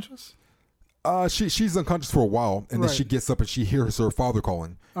fall unconscious? She's unconscious for a while, and then she gets up and she hears her father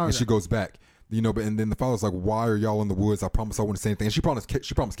calling, and she goes back. But and then the father's like, "Why are y'all in the woods? I promised I wouldn't say anything." And she promised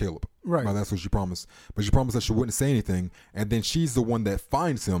Caleb, right? That's what she promised. But she promised that she wouldn't say anything. And then she's the one that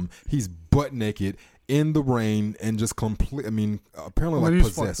finds him. He's butt naked in the rain and just apparently like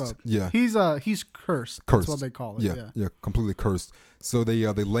possessed. Yeah, he's cursed. That's what they call it. Yeah, completely cursed. So they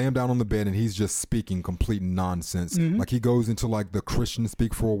lay him down on the bed, and he's just speaking complete nonsense. Like he goes into like the Christian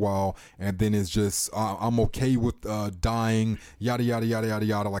speak for a while, and then it's just I'm okay with dying, yada yada yada yada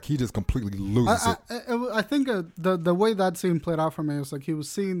yada. Like he just completely loses it. I think the way that scene played out for me was like he was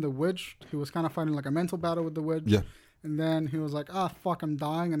seeing the witch. He was kind of fighting like a mental battle with the witch. Yeah. And then he was like, fuck, I'm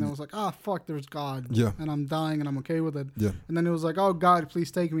dying. And then it was like, fuck, there's God. Yeah. And I'm dying and I'm okay with it. Yeah. And then it was like, oh, God,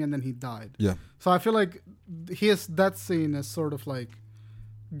 please take me. And then he died. Yeah. So I feel like that scene is sort of like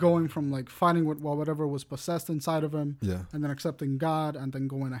going from like fighting with whatever was possessed inside of him, and then accepting God, and then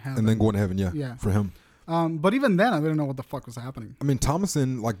going to heaven. Yeah, for him. But even then, I didn't know what the fuck was happening. I mean,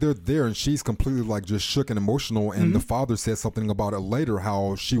 Thomasin, like, they're there, and she's completely, like, just shook and emotional, and the father said something about it later,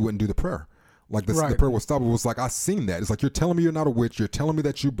 how she wouldn't do the prayer. Like, the prayer was stopped. It was like, I seen that. It's like, you're telling me you're not a witch. You're telling me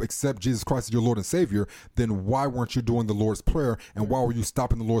that you accept Jesus Christ as your Lord and Savior. Then why weren't you doing the Lord's Prayer, and why were you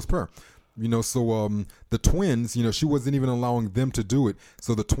stopping the Lord's Prayer? You know, so the twins, you know, she wasn't even allowing them to do it.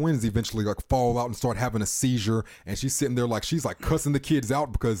 So the twins eventually like fall out and start having a seizure, and she's sitting there like she's like cussing the kids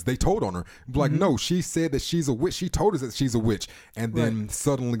out because they told on her. Like, no, she said that she's a witch. She told us that she's a witch, and then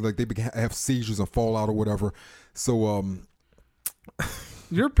suddenly like they have seizures and fall out or whatever. So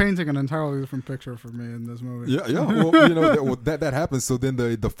you're painting an entirely different picture for me in this movie. Yeah. Well, you know, that happens. So then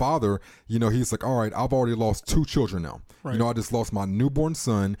the father, you know, he's like, all right, I've already lost 2 children now. Right. You know, I just lost my newborn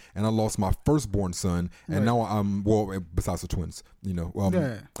son, and I lost my firstborn son, and now I'm, well, besides the twins, you know.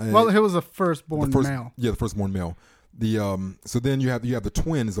 Well, he was a firstborn male. Yeah, the firstborn male. So then you have the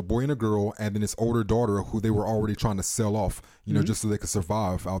twins, a boy and a girl, and then his older daughter who they were already trying to sell off, you know, just so they could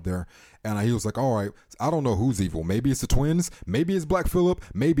survive out there. And he was like, all right, I don't know who's evil. Maybe it's the twins, maybe it's Black Phillip,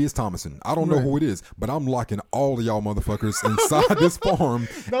 maybe it's Thomasin. I don't know who it is, but I'm locking all of y'all motherfuckers inside this farm.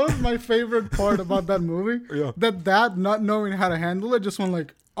 That was my favorite part about that movie. That dad, not knowing how to handle it, just went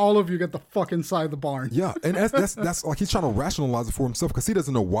like, all of you get the fuck inside the barn. Yeah, and that's like he's trying to rationalize it for himself because he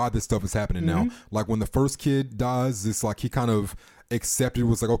doesn't know why this stuff is happening now. Like when the first kid dies, it's like he kind of accepted,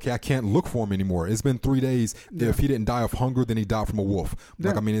 was like, okay, I can't look for him anymore. It's been 3 days. If he didn't die of hunger, then he died from a wolf.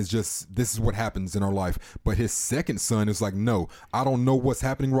 Like, I mean, it's just, this is what happens in our life. But his second son is like, no, I don't know what's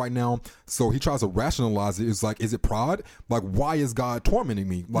happening right now. So he tries to rationalize it. It's like, is it pride? Like, why is God tormenting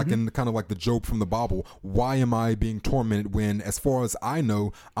me? Like in kind of like the Job from the Bible. Why am I being tormented when, as far as I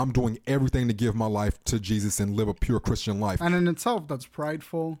know, I'm doing everything to give my life to Jesus and live a pure Christian life? And in itself, that's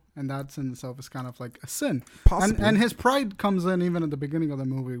prideful. And that in itself is kind of like a sin. Possibly. And his pride comes in even at the beginning of the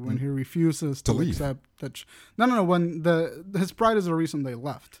movie when he refuses to accept that. No. When his pride is the reason they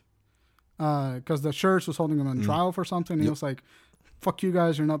left, because the church was holding him on trial for something. And he was like, "Fuck you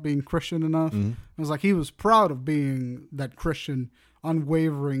guys, you're not being Christian enough." It was like he was proud of being that Christian,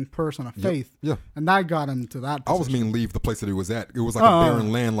 unwavering person of faith. Yeah. And that got him to that position. I was meaning leave the place that he was at. It was like a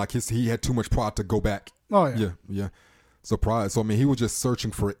barren land. Like he had too much pride to go back. Oh yeah. Yeah. So pride. So I mean, he was just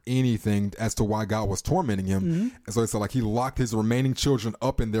searching for anything as to why God was tormenting him. And so it's like he locked his remaining children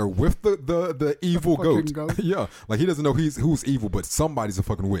up in there with the evil goat. Yeah, like he doesn't know who's evil, but somebody's a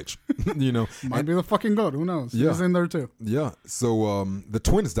fucking witch. You know, might be the fucking goat. Who knows? Yeah. He's in there too. Yeah. So the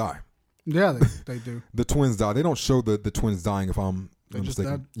twins die. Yeah, they do. The twins die. They don't show the twins dying. If I'm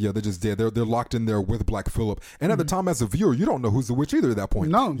mistaken. Yeah, they're just dead. They're locked in there with Black Phillip. And at the time, as a viewer, you don't know who's the witch either at that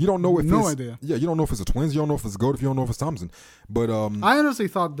point. No, you don't know if no idea. Yeah, you don't know if it's a twins. You don't know if it's a goat. If you don't know if it's Thomasin. But I honestly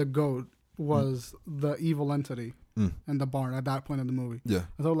thought the goat was the evil entity in the barn at that point in the movie. Yeah,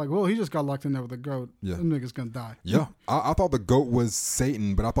 I thought like, well, he just got locked in there with a goat. Yeah, that nigga's gonna die. Yeah, I thought the goat was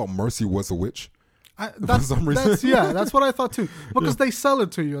Satan, but I thought Mercy was a witch. That's what I thought too. Because they sell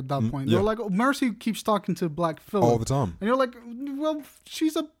it to you at that point. They're like, oh, Mercy keeps talking to Black Phillip all the time, and you're like, well,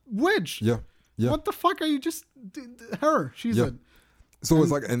 she's a witch. Yeah. What the fuck are you just her? She's a. So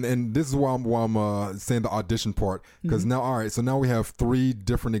it's like, and this is why I'm saying the audition part, because now, all right, so now we have 3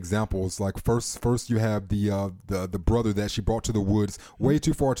 different examples. Like first you have the brother that she brought to the woods, way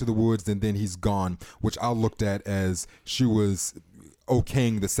too far to the woods, and then he's gone, which I looked at as she was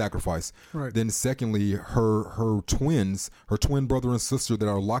okaying the sacrifice. Right. Then secondly, her twins, her twin brother and sister that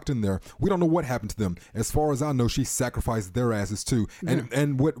are locked in there, we don't know what happened to them. As far as I know, she sacrificed their asses too.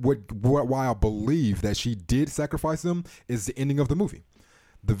 And why I believe that she did sacrifice them is the ending of the movie.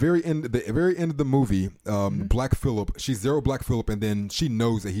 The very end of the movie, Black Phillip, she's there with Black Phillip, and then she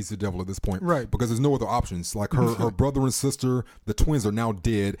knows that he's the devil at this point, right? Because there's no other options. Like her brother and sister, the twins are now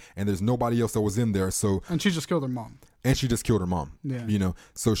dead, and there's nobody else that was in there. So and she just killed her mom. Yeah, you know.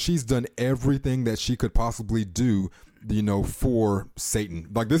 So she's done everything that she could possibly do, you know, for Satan.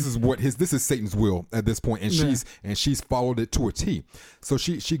 Like this is Satan's will at this point, and she's followed it to a T. So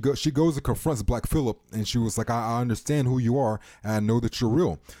she goes and confronts Black Phillip, and she was like, I understand who you are, and I know that you're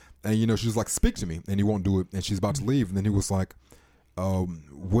real. And you know, she's like, speak to me, and he won't do it. And she's about to leave, and then he was like,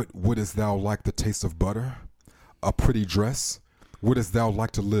 wouldst thou like the taste of butter, a pretty dress? Wouldst thou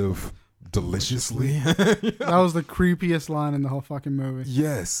like to live deliciously. That was the creepiest line in the whole fucking movie.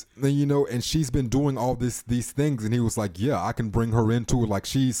 Yes. And, and she's been doing all these things, and he was like, yeah, I can bring her into it. Like,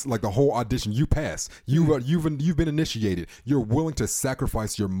 she's like the whole audition. You pass. You've been initiated. You're willing to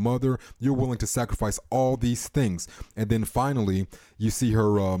sacrifice your mother. You're willing to sacrifice all these things. And then finally, you see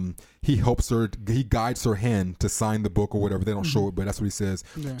her, he helps her, he guides her hand to sign the book or whatever. They don't show it, but that's what he says.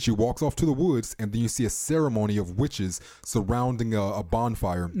 Yeah. She walks off to the woods, and then you see a ceremony of witches surrounding a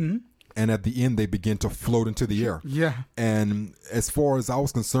bonfire. Mm-hmm. And at the end, they begin to float into the air. Yeah. And as far as I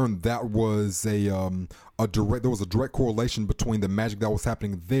was concerned, that was there was a direct correlation between the magic that was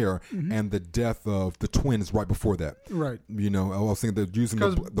happening there and the death of the twins right before that. Right. I was thinking they're using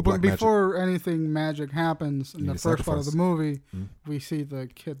the black magic. Before anything magic happens in the first part of the movie, we see the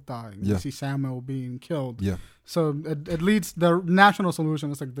kid dying. Yeah. We see Samuel being killed. Yeah. So it leads, the national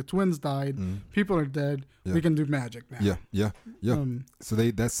solution is like the twins died, people are dead, we can do magic now. Yeah. So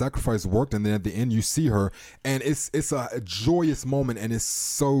that sacrifice worked, and then at the end you see her, and it's a joyous moment, and it's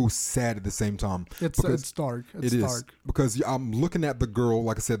so sad at the same time. It's dark. It's dark. Because I'm looking at the girl,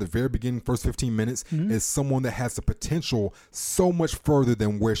 like I said, the very beginning, first 15 minutes, is someone that has the potential so much further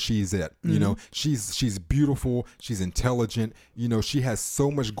than where she's at. She's beautiful, she's intelligent, she has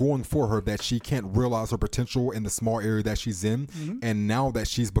so much going for her that she can't realize her potential in the small area that she's in. And now that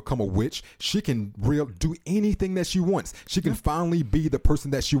she's become a witch, she can do anything that she wants. She can finally be the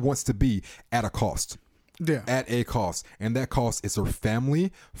person that she wants to be at a cost. Yeah. At a cost. And that cost is her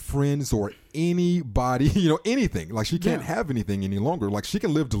family, friends, or anybody, anything. Like, she can't have anything any longer. Like, she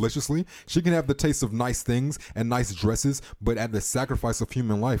can live deliciously. She can have the taste of nice things and nice dresses, but at the sacrifice of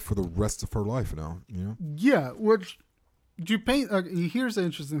human life for the rest of her life now. Yeah, which you paint. Here's the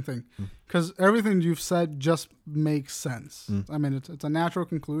interesting thing, because everything you've said just makes sense. I mean, it's a natural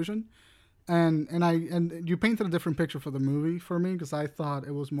conclusion. And you painted a different picture for the movie for me, because I thought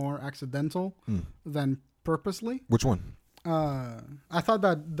it was more accidental than purposely. Which one? I thought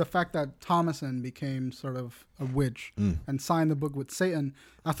that the fact that Thomasin became sort of a witch and signed the book with Satan,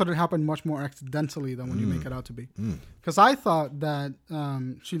 I thought it happened much more accidentally than when you make it out to be. Because I thought that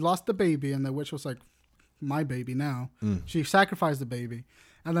she lost the baby, and the witch was like, my baby now. She sacrificed the baby.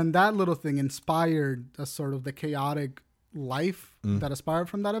 And then that little thing inspired a sort of the chaotic life that aspired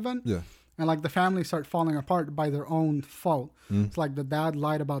from that event. Yeah. And like the family start falling apart by their own fault. It's like the dad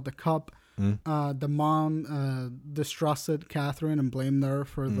lied about the cup. The mom distrusted Catherine and blamed her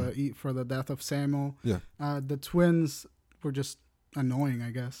for the death of Samuel. Yeah. The twins were just annoying,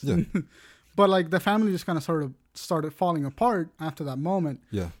 I guess. Yeah. But like the family just kind of sort of started falling apart after that moment.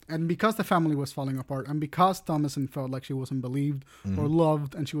 Yeah. And because the family was falling apart, and because Thomasin felt like she wasn't believed or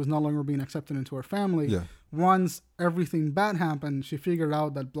loved, and she was no longer being accepted into her family, once everything bad happened, she figured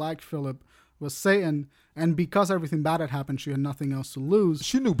out that Black Phillip was Satan, and because everything bad had happened, she had nothing else to lose.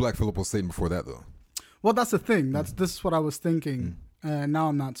 She knew Black Phillip was Satan before that, though. Well, that's the thing. This is what I was thinking. Now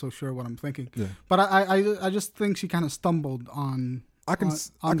I'm not so sure what I'm thinking. Yeah. But I just think she kind of stumbled on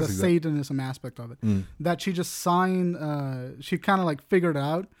the Satanism aspect of it. That she just signed, she kind of like figured it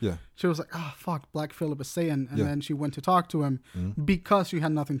out. Yeah. She was like, oh, fuck, Black Phillip is Satan. And then she went to talk to him because she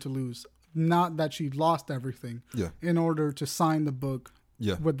had nothing to lose. Not that she lost everything in order to sign the book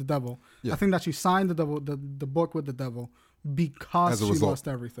with the devil. I think that she signed the book with the devil because she lost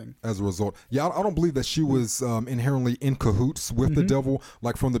everything. As a result. Yeah, I don't believe that she was inherently in cahoots with the devil,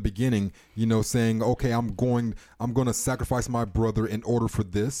 like from the beginning, saying, okay, I'm going to sacrifice my brother in order for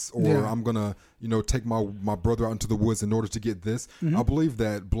this, or I'm going to, take my brother out into the woods in order to get this. I believe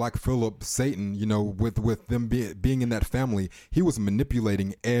that Black Phillip, Satan, with them being in that family, he was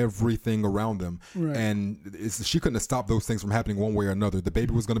manipulating everything around them. Right. And she couldn't have stopped those things from happening one way or another. The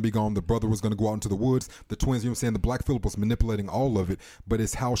baby was going to be gone. The brother was going to go out into the woods. The twins, the Black Phillip was manipulating all of it, but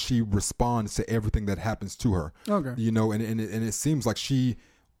it's how she responds to everything that happens to her. Okay. And it seems like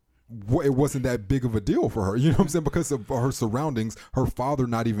it wasn't that big of a deal for her, what I'm saying, because of her surroundings. Her father,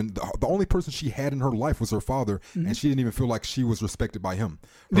 not even the only person she had in her life was her father, and she didn't even feel like she was respected by him.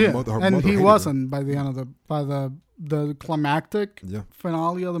 Her mother he wasn't by the end of the climactic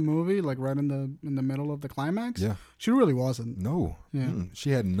finale of the movie, like right in the middle of the climax. Yeah, she really wasn't. No,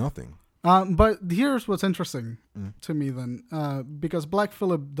 she had nothing. But here's what's interesting to me then, because Black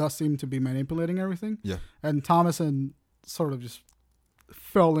Phillip does seem to be manipulating everything. Yeah, and Thomasin sort of just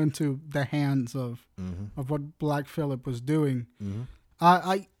fell into the hands of what Black Phillip was doing.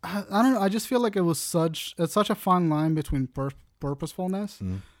 I don't know. I just feel like it's such a fine line between purposefulness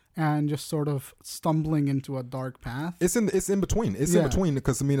and just sort of stumbling into a dark path. It's in between. It's in between,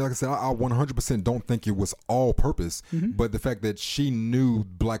 because like I said, I 100% don't think it was all purpose, but the fact that she knew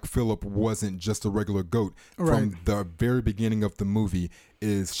Black Phillip wasn't just a regular goat from the very beginning of the movie,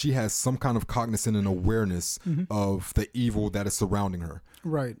 is she has some kind of cognizant and awareness of the evil that is surrounding her.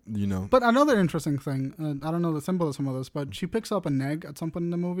 Right. You know. But another interesting thing, I don't know the symbolism of this, but she picks up an egg at some point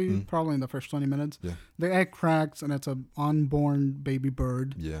in the movie, probably in the first 20 minutes. Yeah. The egg cracks, and it's an unborn baby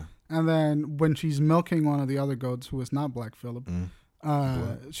bird. Yeah. And then when she's milking one of the other goats, who is not Black Phillip,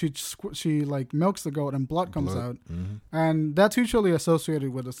 she like milks the goat and blood comes out, and that's usually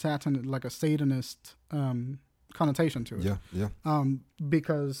associated with a Satanist connotation to it. Yeah, yeah.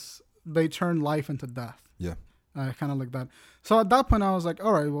 Because they turn life into death. Yeah. Kind of like that. So at that point, I was like,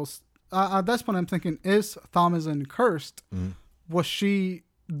 all right, well, at this point, I'm thinking, is Thomasin cursed? Was she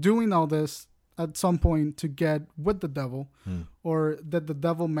doing all this at some point to get with the devil, or did the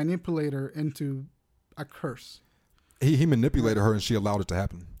devil manipulate her into a curse? He manipulated her, and she allowed it to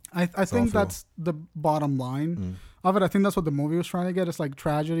happen. I think that's the bottom line of it. I think that's what the movie was trying to get. It's like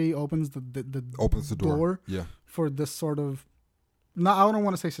tragedy opens the door for this sort of, I don't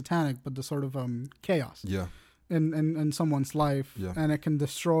want to say satanic, but the sort of chaos. Yeah. In someone's life, and it can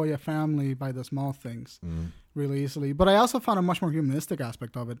destroy a family by the small things really easily. But I also found a much more humanistic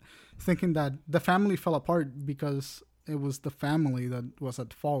aspect of it, thinking that the family fell apart because it was the family that was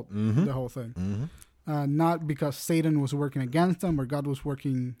at fault, the whole thing. Not because Satan was working against them or God was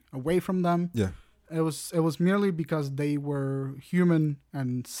working away from them. Yeah. It was merely because they were human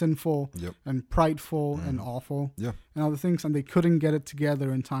and sinful and prideful and awful and other things, and they couldn't get it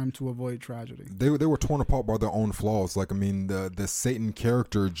together in time to avoid tragedy. They were torn apart by their own flaws. Like, I mean, the Satan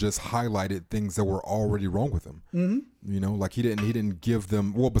character just highlighted things that were already wrong with him. You know, like he didn't give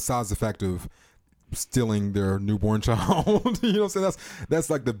them, well, besides the fact of stealing their newborn child. You know what I'm saying? That's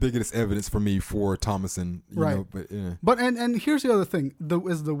like the biggest evidence for me for Thomasin. You know, but But here's the other thing.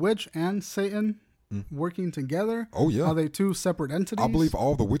 Is the witch and Satan working together? Oh yeah. Are they two separate entities? I believe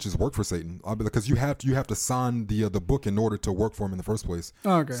all the witches work for Satan. Because you have to sign the book in order to work for him in the first place.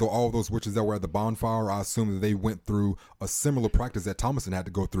 Oh, okay. So all those witches that were at the bonfire, I assume that they went through a similar practice that Thomasin had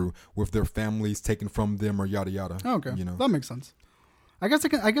to go through with their families taken from them or yada yada. Okay. You know, that makes sense. I guess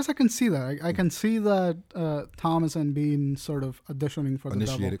I can see that. I can see that Thomasin being sort of auditioning for the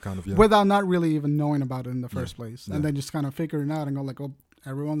initiated devil, kind of, without not really even knowing about it in the first place, and then just kind of figuring it out and go like, "Oh,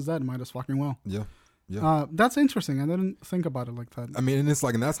 everyone's dead. Might as fucking well." Yeah. Yeah. That's interesting. I didn't think about it like that. I mean, and it's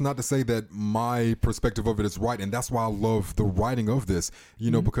like, and that's not to say that my perspective of it is right, and that's why I love the writing of this.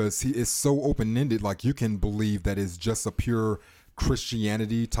 You know, because he is so open ended. Like, you can believe that it's just a pure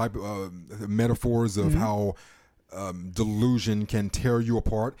Christianity type metaphors of how delusion can tear you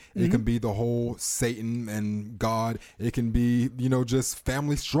apart. It can be the whole Satan and God. It can be, you know, just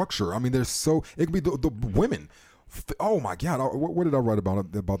family structure. I mean, it can be the women. Oh my God, what did I write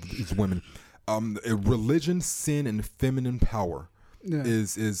about these women? Religion, sin, and feminine power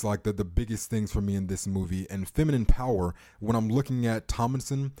is like the biggest things for me in this movie. And feminine power, when I'm looking at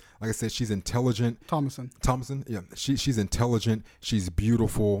Thomasin, like I said, she's intelligent. Thomasin, yeah. She's intelligent, she's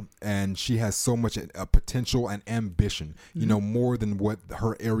beautiful, and she has so much potential and ambition, you know, more than what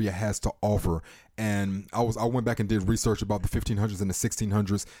her area has to offer. And I went back and did research about the 1500s and the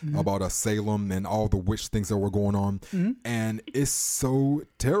 1600s, about Salem and all the witch things that were going on. And it's so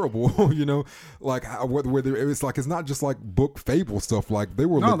terrible, you know, like whether it's like, it's not just like book fable stuff. Like, they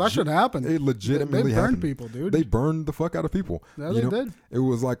were that should happen. It legitimately they burned happened. people, dude. They burned the fuck out of people. Yeah, they did. It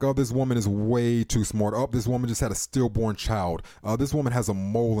was like, oh, this woman is way too smart. Oh, this woman just had a stillborn child. This woman has a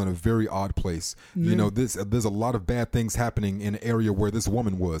mole in a very odd place. You know, there's a lot of bad things happening in an area where this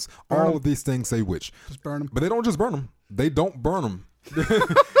woman was. All of these things say witch. Just burn them. But they don't just burn them. They don't burn them.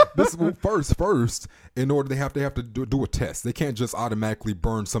 This first, in order they have to do a test. They can't just automatically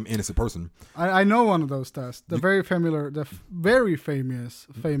burn some innocent person. I know one of those tests. The very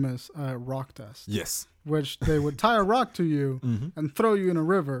famous rock test. Yes. Which they would tie a rock to you and throw you in a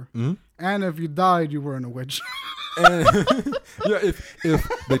river, and if you died, you weren't a witch. And yeah, if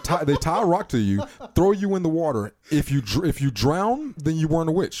they tie a rock to you, throw you in the water. If you drown, then you weren't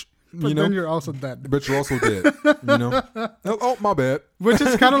a witch. But then you're also dead. But you're also dead. You know. Oh, my bad. Which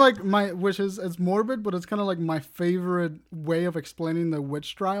is kind of like it's morbid, but it's kind of like my favorite way of explaining the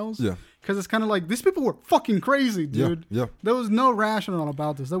witch trials. Yeah. Because it's kind of like, these people were fucking crazy, dude. Yeah. There was no rational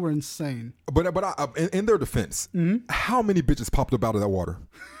about this. They were insane. But in their defense, how many bitches popped up out of that water?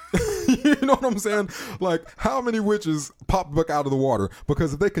 You know what I'm saying? Like, how many witches popped back out of the water?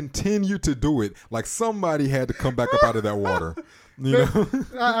 Because if they continue to do it, like, somebody had to come back up out of that water. You know?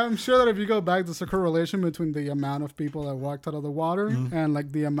 I'm sure that if you go back, there's a correlation between the amount of people that walked out of the water and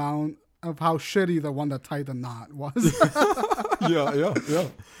like the amount of how shitty the one that tied the knot was. Yeah.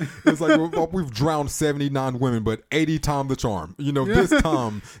 It's like we've drowned 79 women, but 80 times the charm. This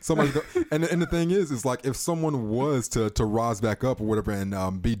time somebody's and the thing is, it's like if someone was to rise back up or whatever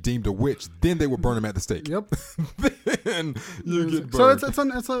and be deemed a witch, then they would burn him at the stake. Yep. Then you get burned.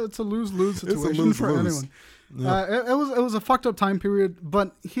 So it's a lose-lose situation for anyone. Yeah. It was a fucked up time period,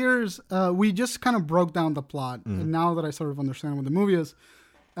 but here's we just kind of broke down the plot, and now that I sort of understand what the movie is,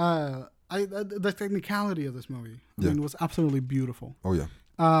 the technicality of this movie, I mean, was absolutely beautiful. Oh yeah.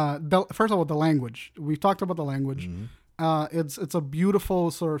 First of all, the language. We've talked about the language. It's a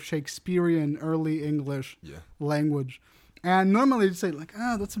beautiful sort of Shakespearean early English language. And normally you'd say, like,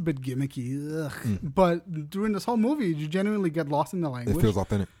 that's a bit gimmicky. But during this whole movie, you genuinely get lost in the language. It feels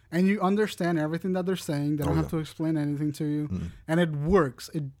authentic. And you understand everything that they're saying. They don't have to explain anything to you. And it works.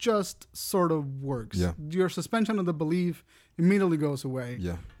 It just sort of works. Yeah. Your suspension of the belief immediately goes away.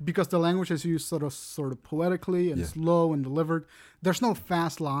 Yeah. Because the language is used sort of poetically and slow and delivered. There's no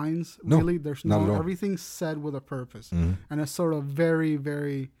fast lines, really. There's no, everything's said with a purpose. And it's sort of very,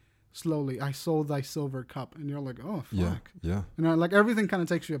 very... slowly, I sold thy silver cup, and you're like, oh fuck, yeah. Like everything kind of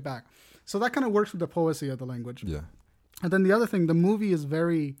takes you aback. So that kind of works with the poesy of the language. Yeah. And then the other thing, the movie is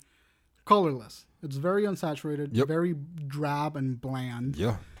very colorless. It's very unsaturated, very drab and bland.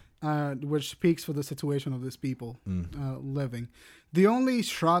 Yeah. Which speaks for the situation of these people living. The only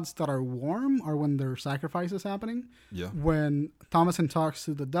shots that are warm are when their sacrifice is happening. Yeah. When Thomasin talks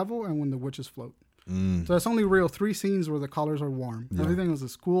to the devil, and when the witches float. So it's only real 3 scenes where the colors are warm. Yeah. Everything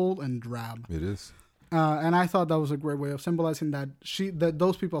was cool and drab. It is. And I thought that was a great way of symbolizing that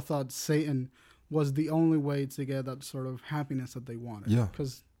those people thought Satan was the only way to get that sort of happiness that they wanted. Yeah.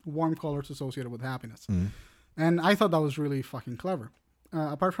 Because warm colors associated with happiness. And I thought that was really fucking clever.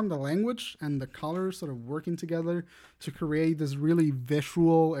 Apart from the language and the colors sort of working together to create this really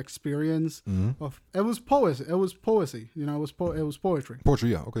visual experience of it was poesy. It was poesy. It was poetry.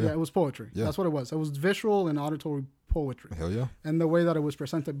 Poetry, yeah. Okay. Yeah, it was poetry. Yeah. That's what it was. It was visual and auditory poetry. Hell yeah. And the way that it was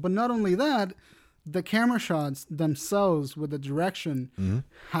presented. But not only that, the camera shots themselves with the direction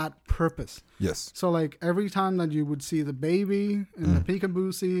had purpose. Yes. So like every time that you would see the baby in the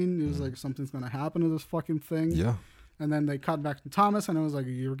peekaboo scene, it was like something's gonna happen to this fucking thing. Yeah. And then they cut back to Thomas, and it was like,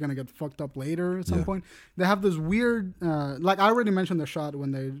 you're going to get fucked up later at some point. They have this weird, like I already mentioned the shot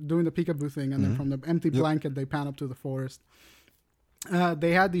when they're doing the peekaboo thing, and then from the empty blanket, they pan up to the forest.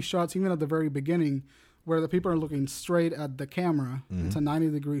 They had these shots even at the very beginning where the people are looking straight at the camera. It's a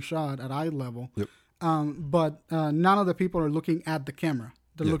 90-degree shot at eye level. Yep. But none of the people are looking at the camera.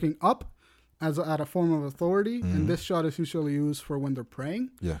 They're looking up at a form of authority, and this shot is usually used for when they're praying,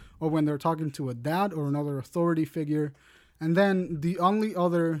 or when they're talking to a dad or another authority figure. And then the only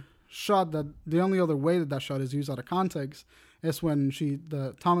other way that shot is used out of context is when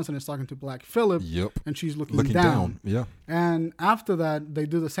Thomasin is talking to Black Phillip, and she's looking down. Yeah. And after that, they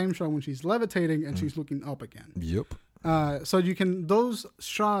do the same shot when she's levitating and she's looking up again. Yep. So those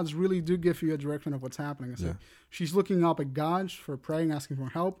shots really do give you a direction of what's happening. It's like she's looking up at God for praying, asking for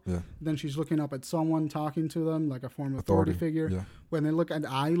help. Yeah. Then she's looking up at someone, talking to them, like a form of authority figure. Yeah. When they look at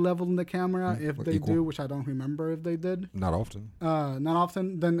eye level in the camera, if they do, which I don't remember if they did. Not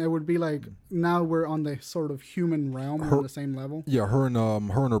often. Then it would be like, now we're on the sort of human realm, on the same level. Yeah, her and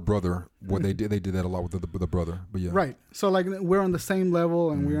her brother, they did that a lot with the brother. But yeah. Right. So like we're on the same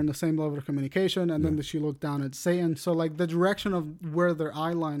level, and we're on the same level of communication, and then she looked down at Satan. So like the direction of where their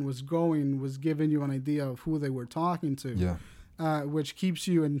eye line was going was giving you an idea of who they were talking to. Yeah. Which keeps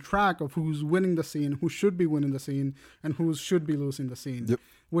you in track of who's winning the scene, who should be winning the scene, and who should be losing the scene. Yep.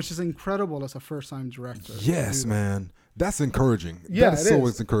 Which is incredible as a first-time director. Yes, man. That's encouraging. Yeah, that is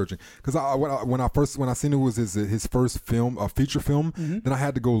always encouraging. Because when I seen it was his first film, a feature film, then I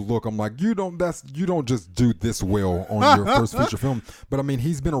had to go look. I'm like, you don't just do this well on your first feature film. But I mean,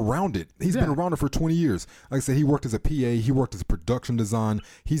 he's been around it. He's been around it for 20 years. Like I said, he worked as a PA. He worked as a production design.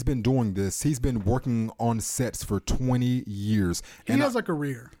 He's been doing this. He's been working on sets for 20 years. He has a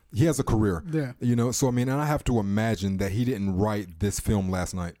career. He has a career. Yeah. So I mean, and I have to imagine that he didn't write this film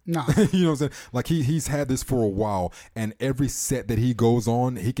last night. No. You know what I'm saying? Like he's had this for a while, and every set that he goes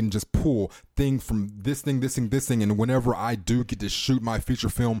on, he can just pull thing from this thing, and whenever I do get to shoot my feature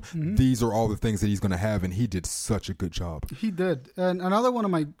film, these are all the things that he's going to have, and he did such a good job. He did. And another one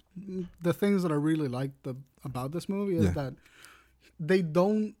of the things that I really liked about this movie is that they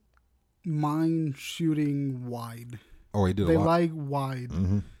don't mind shooting wide. Oh, he did a lot. They like wide.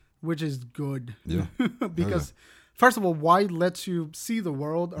 Which is good. Yeah. Because, first of all, wide lets you see the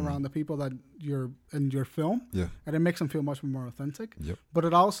world around the people that you're in your film. Yeah. And it makes them feel much more authentic. Yep. But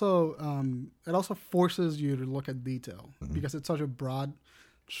it also forces you to look at detail because it's such a broad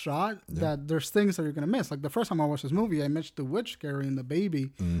shot that there's things that you're gonna miss. Like the first time I watched this movie, I missed the witch carrying the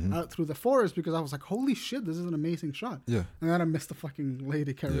baby out through the forest because I was like, "Holy shit, this is an amazing shot!" Yeah, and then I missed the fucking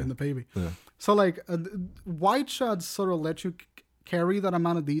lady carrying the baby. Yeah. So like, wide shots sort of let you carry that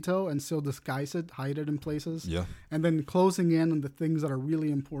amount of detail and still disguise it, hide it in places. Yeah, and then closing in on the things that are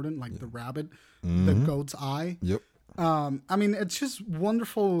really important, like the rabbit, the goat's eye. Yep. I mean, it's just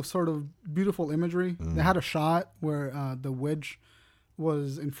wonderful, sort of beautiful imagery. They had a shot where the witch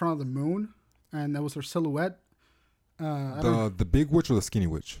was in front of the moon, and that was her silhouette. The big witch or the skinny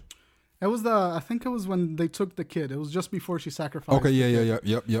witch? It was I think it was when they took the kid. It was just before she sacrificed. Okay,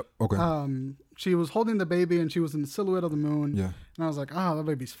 yep. Okay. She was holding the baby, and she was in the silhouette of the moon. Yeah. And I was like, that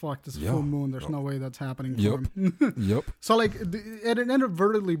baby's fucked. It's full moon. There's no way that's happening for him. Yep. So like, it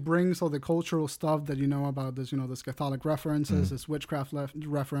inadvertently brings all the cultural stuff that you know about this. You know, this Catholic references, this witchcraft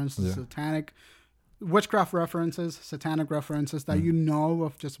references, satanic witchcraft references, satanic references that you know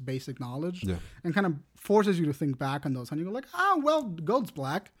of just basic knowledge, and kind of forces you to think back on those. And you go like, well, goat's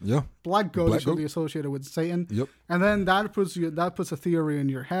black. Yeah. Black goat is usually associated with Satan. Yep. And then that puts a theory in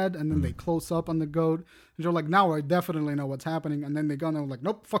your head, and then they close up on the goat, and you're like, now I definitely know what's happening. And then they go and they're like,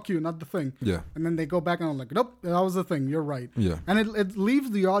 nope, fuck you, not the thing. Yeah. And then they go back and I'm like, nope, that was the thing. You're right. Yeah. And it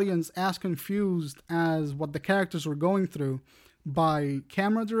leaves the audience as confused as what the characters were going through by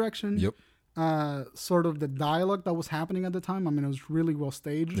camera direction. Yep. Sort of the dialogue that was happening at the time. I mean, it was really well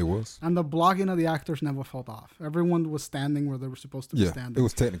staged. It was. And the blocking of the actors never felt off. Everyone was standing where they were supposed to be standing. It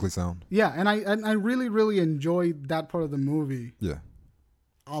was technically sound. Yeah, and I really, really enjoyed that part of the movie. Yeah.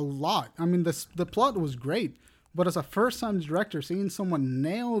 A lot. I mean, the plot was great, but as a first-time director, seeing someone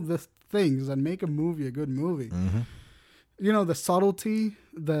nail the things that make a movie a good movie, you know, the subtlety,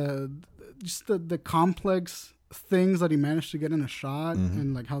 the complex things that he managed to get in a shot,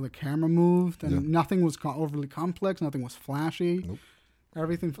 and like how the camera moved, and nothing was overly complex, nothing was flashy. Nope.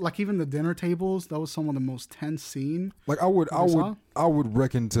 Everything, like even the dinner tables, that was some of the most tense scene. Like I would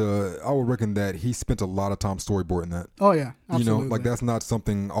reckon that he spent a lot of time storyboarding that. Oh yeah, absolutely. You know, like that's not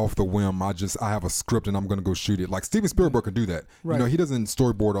something off the whim. I have a script and I'm going to go shoot it. Like Steven Spielberg can do that. Right. You know, he doesn't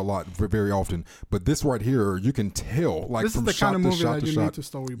storyboard a lot very often, but this right here, you can tell. Like this from is the kind of movie that you need to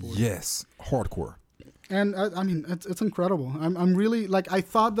storyboard. Yes, hardcore. And I mean, it's incredible. I'm really, like, I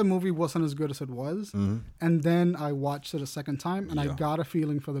thought the movie wasn't as good as it was. And then I watched it a second time and I got a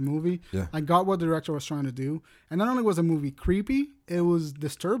feeling for the movie. Yeah. I got what the director was trying to do. And not only was the movie creepy, it was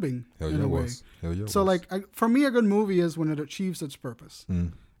disturbing in a way. So like, for me, a good movie is when it achieves its purpose.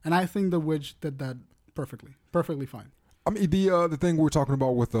 And I think The Witch did that perfectly fine. I mean, the thing we were talking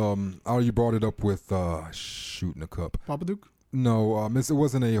about with, you brought it up with Shooting a Cup. Babadook? No, it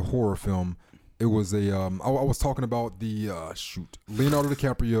wasn't a horror film. It was I was talking about the Leonardo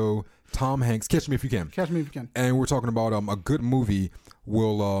DiCaprio, Tom Hanks. Catch Me If You Can. Catch Me If You Can. And we're talking about a good movie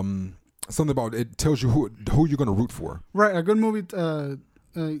will something about it tells you who you're going to root for. Right, a good movie. What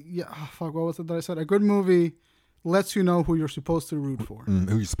was it that I said? A good movie lets you know who you're supposed to root for.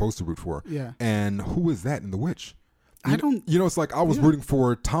 Who you're supposed to root for. Yeah. And who is that in The Witch? You know, it's like I was rooting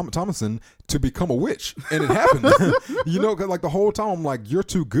for Thomasin to become a witch, and it happened. You know, cause like the whole time I'm like, you're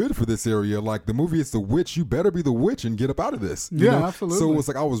too good for this area. Like the movie is The Witch, you better be the witch and get up out of this. You know? Absolutely. So it's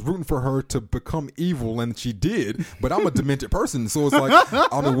like I was rooting for her to become evil, and she did. But I'm a demented person, so it's like,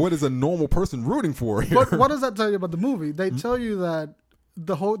 I mean, what is a normal person rooting for here? What does that tell you about the movie? They tell you that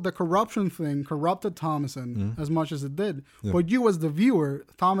the corruption thing corrupted Thomasin as much as it did. Yeah. But you as the viewer,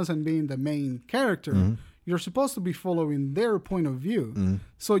 Thomasin being the main character, you're supposed to be following their point of view.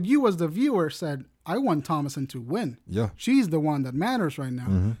 So you as the viewer said, I want Thomasin to win. Yeah. She's the one that matters right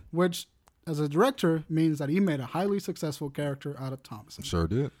now. Which, as a director, means that he made a highly successful character out of Thomasin. Sure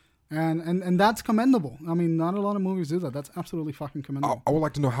did. And that's commendable. I mean, not a lot of movies do that. That's absolutely fucking commendable. I would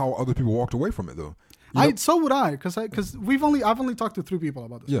like to know how other people walked away from it, though. So would I, because I've only talked to 3 people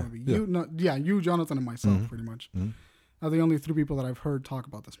about this movie. You, Jonathan, and myself, pretty much, are the only 3 people that I've heard talk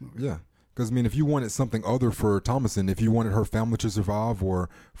about this movie. Yeah. Because, I mean, if you wanted something other for Thomasin, if you wanted her family to survive or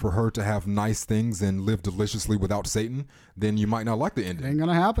for her to have nice things and live deliciously without Satan, then you might not like the ending. It ain't going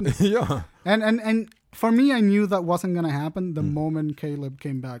to happen. Yeah. And for me, I knew that wasn't going to happen the moment Caleb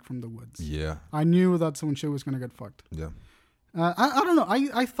came back from the woods. Yeah. I knew that's when shit was going to get fucked. Yeah. I don't know.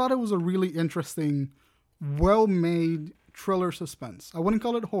 I thought it was a really interesting, well-made thriller suspense. I wouldn't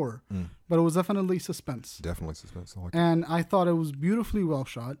call it horror, but it was definitely suspense. Definitely suspense. I thought it was beautifully well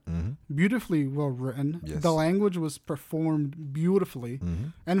shot, beautifully well written. Yes. The language was performed beautifully.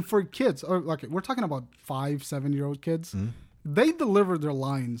 And for kids, we're talking about 5-7-year-old kids. they delivered their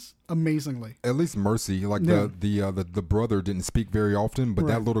lines amazingly. At least Mercy, like the brother didn't speak very often, but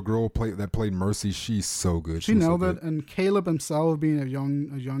that little girl that played Mercy, she's so good. She nailed it, and Caleb himself, being a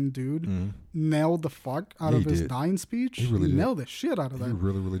young dude, nailed the fuck out of his dying speech. He really nailed the shit out of that. He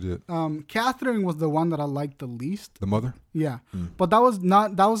really did. Catherine was the one that I liked the least. The mother? Yeah, but that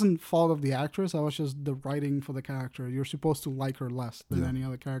wasn't fault of the actress. That was just the writing for the character. You're supposed to like her less than any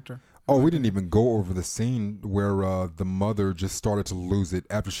other character. Oh, we didn't even go over the scene where the mother just started to lose it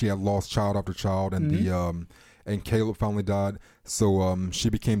after she had lost child after child, and and Caleb finally died. So she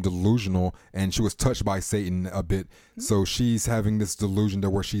became delusional, and she was touched by Satan a bit. So she's having this delusion there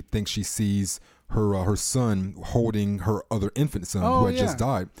where she thinks she sees her son holding her other infant son who had just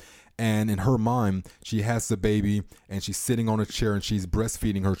died. And in her mind, she has the baby, and she's sitting on a chair, and she's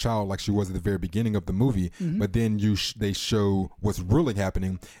breastfeeding her child like she was at the very beginning of the movie. But then they show what's really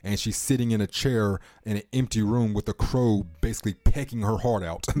happening, and she's sitting in a chair in an empty room with a crow basically pecking her heart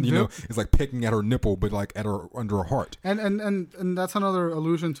out. You know, it's like pecking at her nipple, but like at her under her heart. And that's another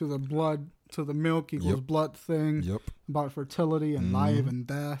allusion to the blood. To the milk equals blood thing about fertility and life and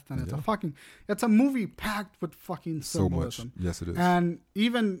death, and it's a movie packed with fucking symbolism. So much. Yes, it is. And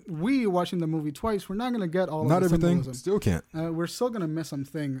even we watching the movie twice, we're not gonna get all not of the everything. symbolism. Still can't. We're still gonna miss some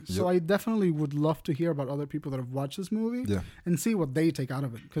things. So I definitely would love to hear about other people that have watched this movie and see what they take out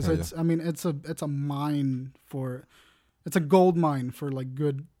of it, because it's a mine for. It's a gold mine for like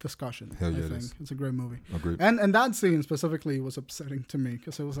good discussion. I think it's a great movie. Agreed. And that scene specifically was upsetting to me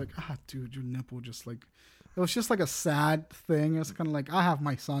because it was like, dude, your nipple just like, it was just like a sad thing. It was kind of like, I have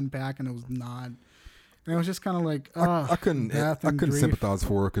my son back, and it was not. And it was just kind of like, I couldn't sympathize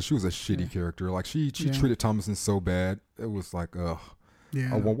for her because she was a shitty character. Like she treated Thomason so bad. It was like, ugh.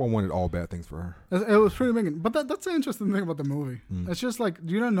 Yeah, I wanted all bad things for her. It was pretty big, but that's the interesting thing about the movie. It's just like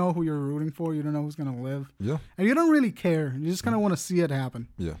you don't know who you're rooting for, you don't know who's gonna live, and you don't really care. You just kind of want to see it happen.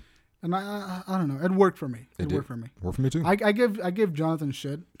 Yeah, and I don't know. It worked for me. It worked for me. Worked for me too. I gave Jonathan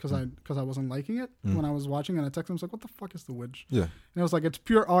shit because I wasn't liking it when I was watching, and I texted him, I was like, "What the fuck is The Witch?" Yeah, and it was like, "It's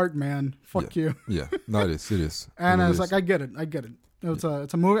pure art, man. Fuck you." Yeah, no, it is. And I was like, I get it. It's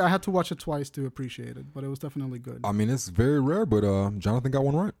a movie. I had to watch it twice to appreciate it, but it was definitely good. I mean, it's very rare, but Jonathan got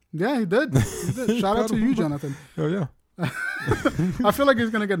one right. Yeah, he did. Shout out to you, Jonathan. Oh yeah. I feel like he's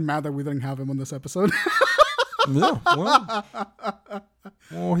gonna get mad that we didn't have him on this episode. Yeah,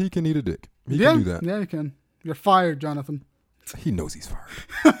 well, he can eat a dick. He can do that. Yeah, he can. You're fired, Jonathan. He knows he's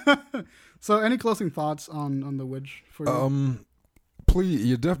fired. So, any closing thoughts on The Witch for you? Please,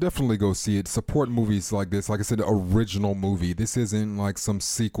 you definitely go see it. Support movies like this. Like I said, the original movie. This isn't like some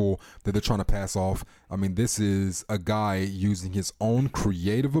sequel that they're trying to pass off. I mean, this is a guy using his own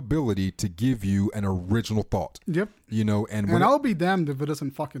creative ability to give you an original thought. Yep. You know, and I'll be damned if it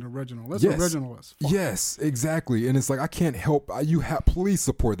isn't fucking original. It's original as fuck. Yes, exactly. And it's like, I can't help. Please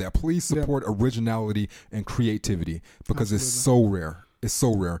support that. Please support originality and creativity because it's so rare. It's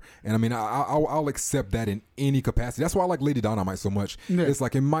so rare. And I mean, I'll accept that in any capacity. That's why I like Lady Dynamite so much. Yeah. It's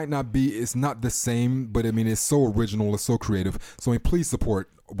like, it's not the same, but I mean, it's so original, it's so creative. So I mean, please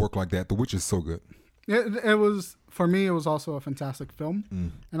support work like that. The Witch is so good. It was, for me, it was also a fantastic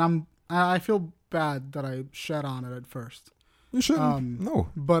film. And I feel bad that I shat on it at first. You shouldn't. No.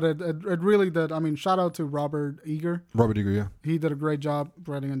 But it really did. I mean, shout out to Robert Eager. Robert Eager, yeah. He did a great job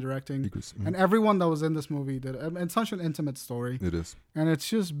writing and directing. And everyone that was in this movie did. It's such an intimate story. It is. And it's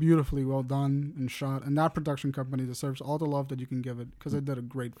just beautifully well done and shot. And that production company deserves all the love that you can give it because it did a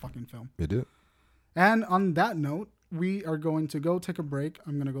great fucking film. It did. And on that note, we are going to go take a break.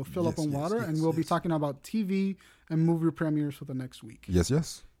 I'm going to go fill up on water. And we'll be talking about TV and movie premieres for the next week. Yes.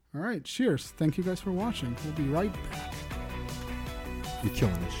 All right. Cheers. Thank you guys for watching. We'll be right back. You're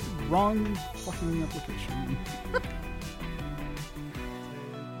killing this shit. Wrong fucking application. Taking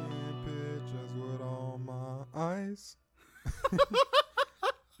pictures with all my eyes.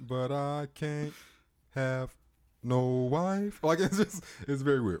 But I can't have no wife. Like, it's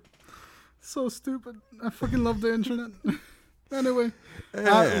very weird. So stupid. I fucking love the internet. Anyway,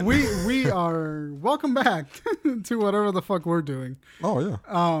 we are welcome back to whatever the fuck we're doing. Oh yeah.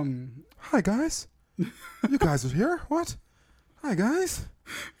 Hi guys. You guys are here? What? Hi guys.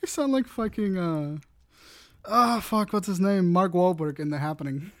 You sound like fucking what's his name? Mark Wahlberg in The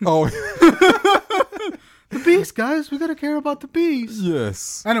Happening. Oh. The bees, guys. We gotta care about the bees.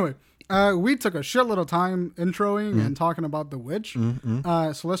 Yes. Anyway, we took a shitload of time introing and talking about The Witch.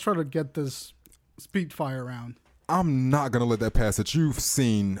 So let's try to get this speed fire round. I'm not gonna let that pass that you've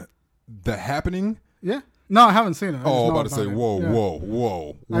seen The Happening. Yeah. No, I haven't seen it. Oh, I'm about to say,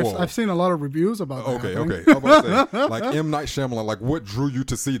 whoa. I've seen a lot of reviews about that. Okay. I'm about to say, like M. Night Shyamalan, like what drew you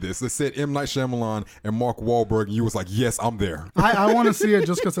to see this? They said M. Night Shyamalan and Mark Wahlberg, and you was like, yes, I'm there. I want to see it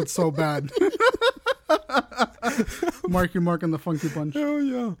just because it's so bad. Marky Mark and the Funky Bunch. Hell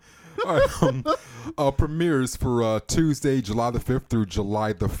yeah. All right, premieres for Tuesday, July the 5th through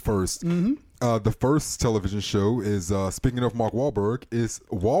July the 1st. Mm-hmm. The first television show is, speaking of Mark Wahlberg, is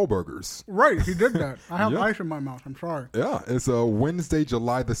Wahlburgers. Right, he did that. I have ice in my mouth. I'm sorry. Yeah, it's Wednesday,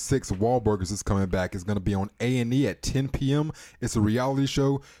 July the 6th. Wahlburgers is coming back. It's going to be on A&E at 10 p.m. It's a reality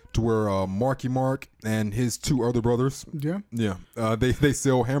show to where Marky Mark and his two other brothers. Yeah. Yeah. They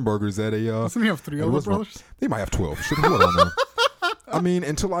sell hamburgers at a... Doesn't he have three other brothers? They might have 12. Shit, what I don't know. I mean,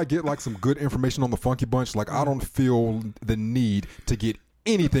 until I get like some good information on the Funky Bunch, like I don't feel the need to get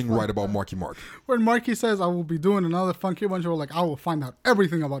anything right about Marky Mark. When Marky says I will be doing another Funky Bunch, we're like, I will find out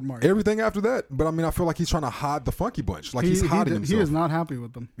everything about Marky. Everything after that. But I mean, I feel like he's trying to hide the Funky Bunch. Like he's hiding himself. He is not happy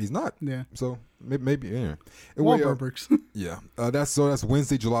with them. He's not. Yeah. So maybe yeah. Wahlburgers. Yeah. That's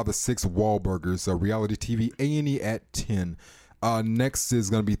Wednesday, July the 6th, Wahlburgers, reality TV, A&E at 10. Next is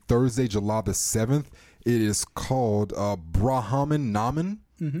going to be Thursday, July the 7th. It is called Brahman Naman.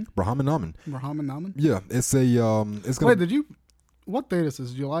 Mm-hmm. Brahman Naman. Brahman Naman? Yeah. It's a... it's gonna, Wait, did you... What date is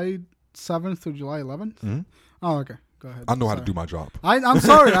this? July 7th to July 11th? Mm-hmm. Oh, okay. Go ahead. I know how to do my job. I'm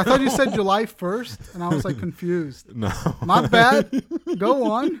sorry. I thought you said July 1st, and I was like confused. No. My bad.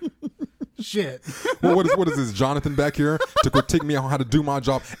 Go on. Shit. Well, what is this, Jonathan back here to critique me on how to do my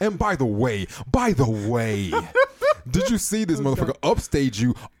job? And by the way, did you see this motherfucker upstage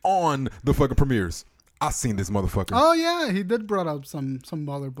you on the fucking premieres? I seen this motherfucker. Oh yeah, he did brought up some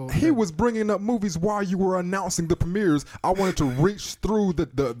other bullshit. He was bringing up movies while you were announcing the premieres. I wanted to reach through the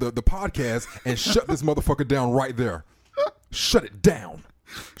podcast and shut this motherfucker down right there. Shut it down.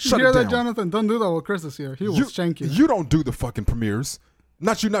 Shut you hear it down. that, Jonathan? Don't do that while Chris is here. He will shank you. You don't do the fucking premieres.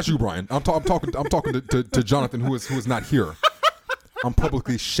 Not you, Brian. I'm talking to Jonathan, who is not here. I'm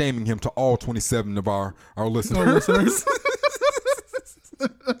publicly shaming him to all 27 of our listeners.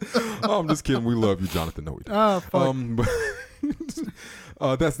 I'm just kidding. We love you, Jonathan. No, we don't. Oh,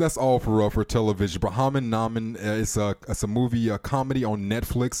 fuck. That's all for television. Brahman Naman is a movie, a comedy on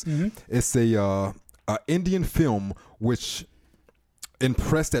Netflix. Mm-hmm. It's a Indian film which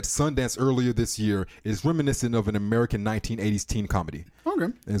impressed at Sundance earlier this year. Is reminiscent of an American 1980s teen comedy.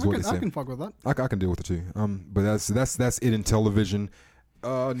 Okay, I can fuck with that. I can deal with it too. But that's it in television.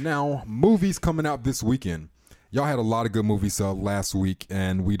 Now movies coming out this weekend. Y'all had a lot of good movies last week,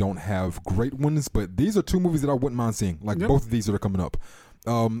 and we don't have great ones, but these are two movies that I wouldn't mind seeing. Like both of these that are coming up.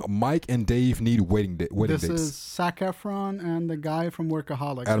 Mike and Dave Need Wedding Dates. This is Zac Efron and the guy from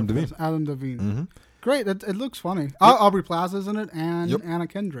Workaholics. Adam Devine. Mm-hmm. Great. It looks funny. Aubrey Plaza's in it, and Anna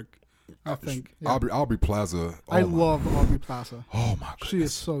Kendrick, I think. Yeah. Aubrey Plaza. I love Aubrey Plaza. Oh my goodness. She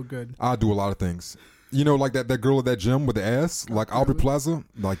is so good. I do a lot of things. You know, like that girl at that gym with the ass, like Aubrey Plaza.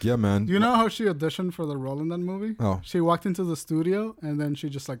 Like, yeah, man. You know how she auditioned for the role in that movie? Oh. She walked into the studio and then she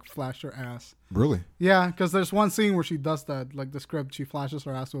just like flashed her ass. Really? Yeah, because there's one scene where she does that, like the script, she flashes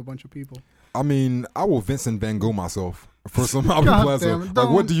her ass to a bunch of people. I mean, I will Vincent Van Gogh myself for some Aubrey Plaza. Like,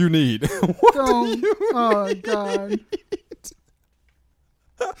 what do you need? Oh, God.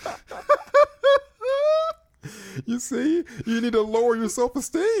 You see, you need to lower your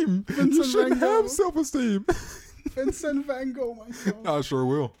self-esteem. You shouldn't have self-esteem. Vincent Van Gogh myself. I sure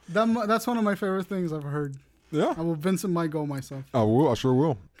will. That's one of my favorite things I've heard. Yeah. I will Vincent Van Gogh myself. I will. I sure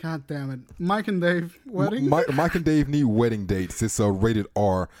will. God damn it. Mike and Dave wedding? Mike and Dave Need Wedding Dates. It's rated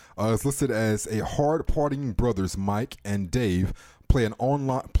R. It's listed as a hard-partying brothers, Mike and Dave,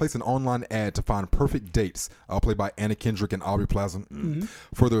 place an online ad to find perfect dates, played by Anna Kendrick and Aubrey Plaza,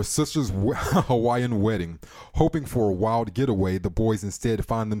 for their sister's Hawaiian wedding. Hoping for a wild getaway, the boys instead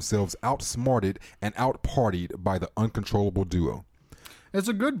find themselves outsmarted and out-partied by the uncontrollable duo. It's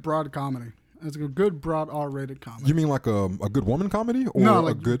a good broad comedy. It's a good broad R-rated comedy. You mean like a good woman comedy, or no,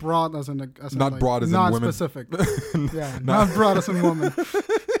 like a good broad as in not like, broad as not in women? Specific. Yeah, not broad as in woman.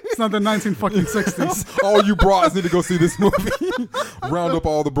 It's not the 1960s. All you broads need to go see this movie. Round up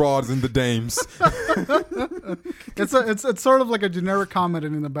all the broads and the dames. It's sort of like a generic comedy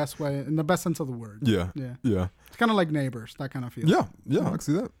in the best way, in the best sense of the word. Yeah. It's kind of like Neighbors, that kind of feel. Yeah, I can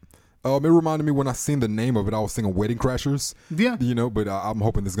see that. It reminded me when I seen the name of it, I was thinking Wedding Crashers. Yeah. You know, but I'm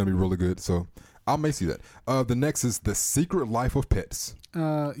hoping this is going to be really good. So I may see that. The next is The Secret Life of Pets.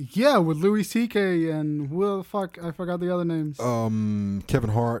 Yeah, with Louis C.K. and I forgot the other names. Kevin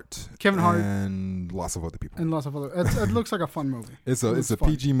Hart, and lots of other people. It looks like a fun movie. It's a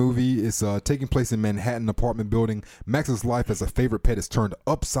PG movie. It's taking place in Manhattan apartment building. Max's life as a favorite pet is turned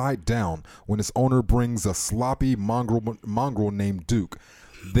upside down when his owner brings a sloppy mongrel named Duke.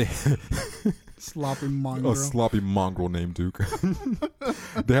 Sloppy mongrel. A sloppy mongrel named Duke.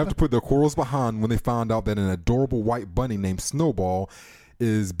 They have to put their quarrels behind when they find out that an adorable white bunny named Snowball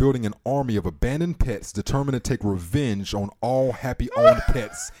is building an army of abandoned pets determined to take revenge on all happy-owned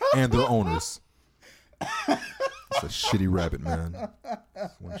pets and their owners. It's a shitty rabbit, man.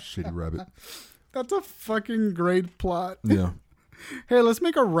 It's one shitty rabbit. That's a fucking great plot. Yeah. Hey, let's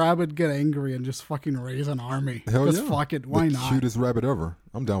make a rabbit get angry and just fucking raise an army. Hell just fuck it. Why not? Cutest rabbit ever.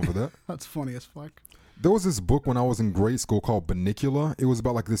 I'm down for that. That's funny as fuck. There was this book when I was in grade school called Bunnicula. It was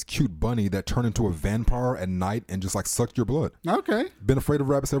about like this cute bunny that turned into a vampire at night and just like sucked your blood. Okay. Been afraid of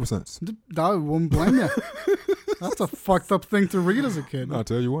rabbits ever since. I won't blame you. That's a fucked up thing to read as a kid. I'll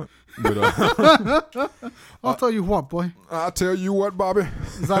tell you what. But, I'll tell you what, boy. I'll tell you what, Bobby.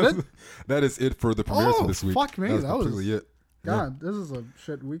 Is that it? That is it for the premieres for this week. Fuck me. That was completely it. God, This is a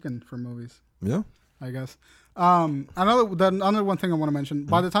shit weekend for movies. Yeah. I guess. Another one thing I want to mention.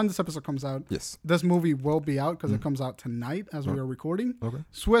 By the time this episode comes out, yes, this movie will be out because it comes out tonight as we are recording. Okay.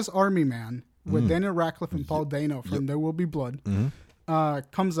 Swiss Army Man with Daniel Radcliffe and Paul Dano from There Will Be Blood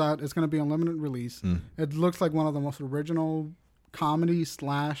comes out. It's going to be on limited release. It looks like one of the most original comedy /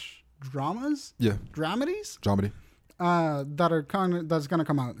 dramas. Yeah. Dramedies? Dramedy. That's gonna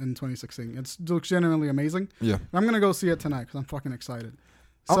come out in 2016. It looks genuinely amazing. Yeah, I'm gonna go see it tonight because I'm fucking excited.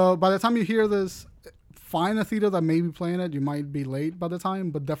 So by the time you hear this, find a theater that may be playing it. You might be late by the time,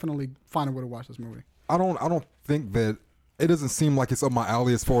 but definitely find a way to watch this movie. I don't think that it doesn't seem like it's up my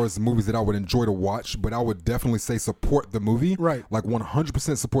alley as far as movies that I would enjoy to watch, but I would definitely say support the movie. Right, like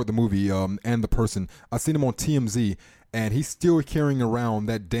 100% support the movie and the person. I seen him on TMZ. And he's still carrying around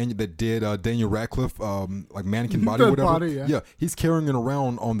that Daniel Radcliffe like mannequin body or whatever. Yeah, he's carrying it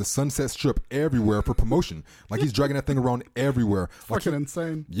around on the Sunset Strip everywhere for promotion. Like he's dragging that thing around everywhere. Fucking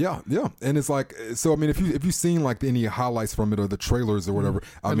insane. Yeah. And it's like, so I mean, if you've seen like any highlights from it or the trailers or whatever,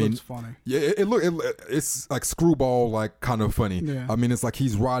 I mean, looks funny. Yeah, it's like screwball, like kind of funny. Yeah. I mean, it's like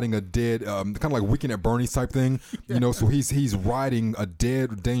he's riding a dead, kind of like Weekend at Bernie's type thing. Yeah. You know, so he's riding a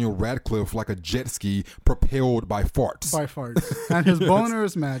dead Daniel Radcliffe like a jet ski propelled by farts. By farts. And his boner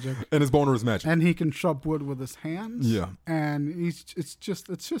is magic. And he can chop wood with his hands. Yeah. And it's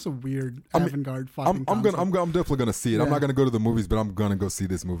just a weird avant-garde fucking I'm definitely gonna see it. Yeah. I'm not gonna go to the movies, but I'm gonna go see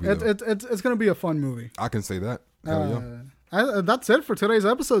this movie. It's gonna be a fun movie. I can say that. Hell yeah. That's it for today's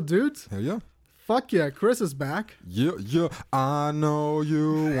episode, dudes. Hell yeah. Fuck yeah, Chris is back. Yeah. I know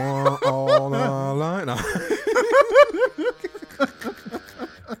you want all the line.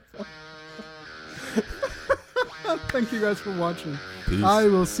 Thank you guys for watching. Peace. I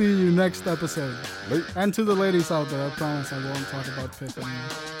will see you next episode. Late. And to the ladies out there, I promise I won't talk about Pip anymore.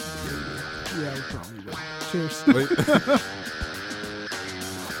 Yeah, I probably will. Cheers. Late.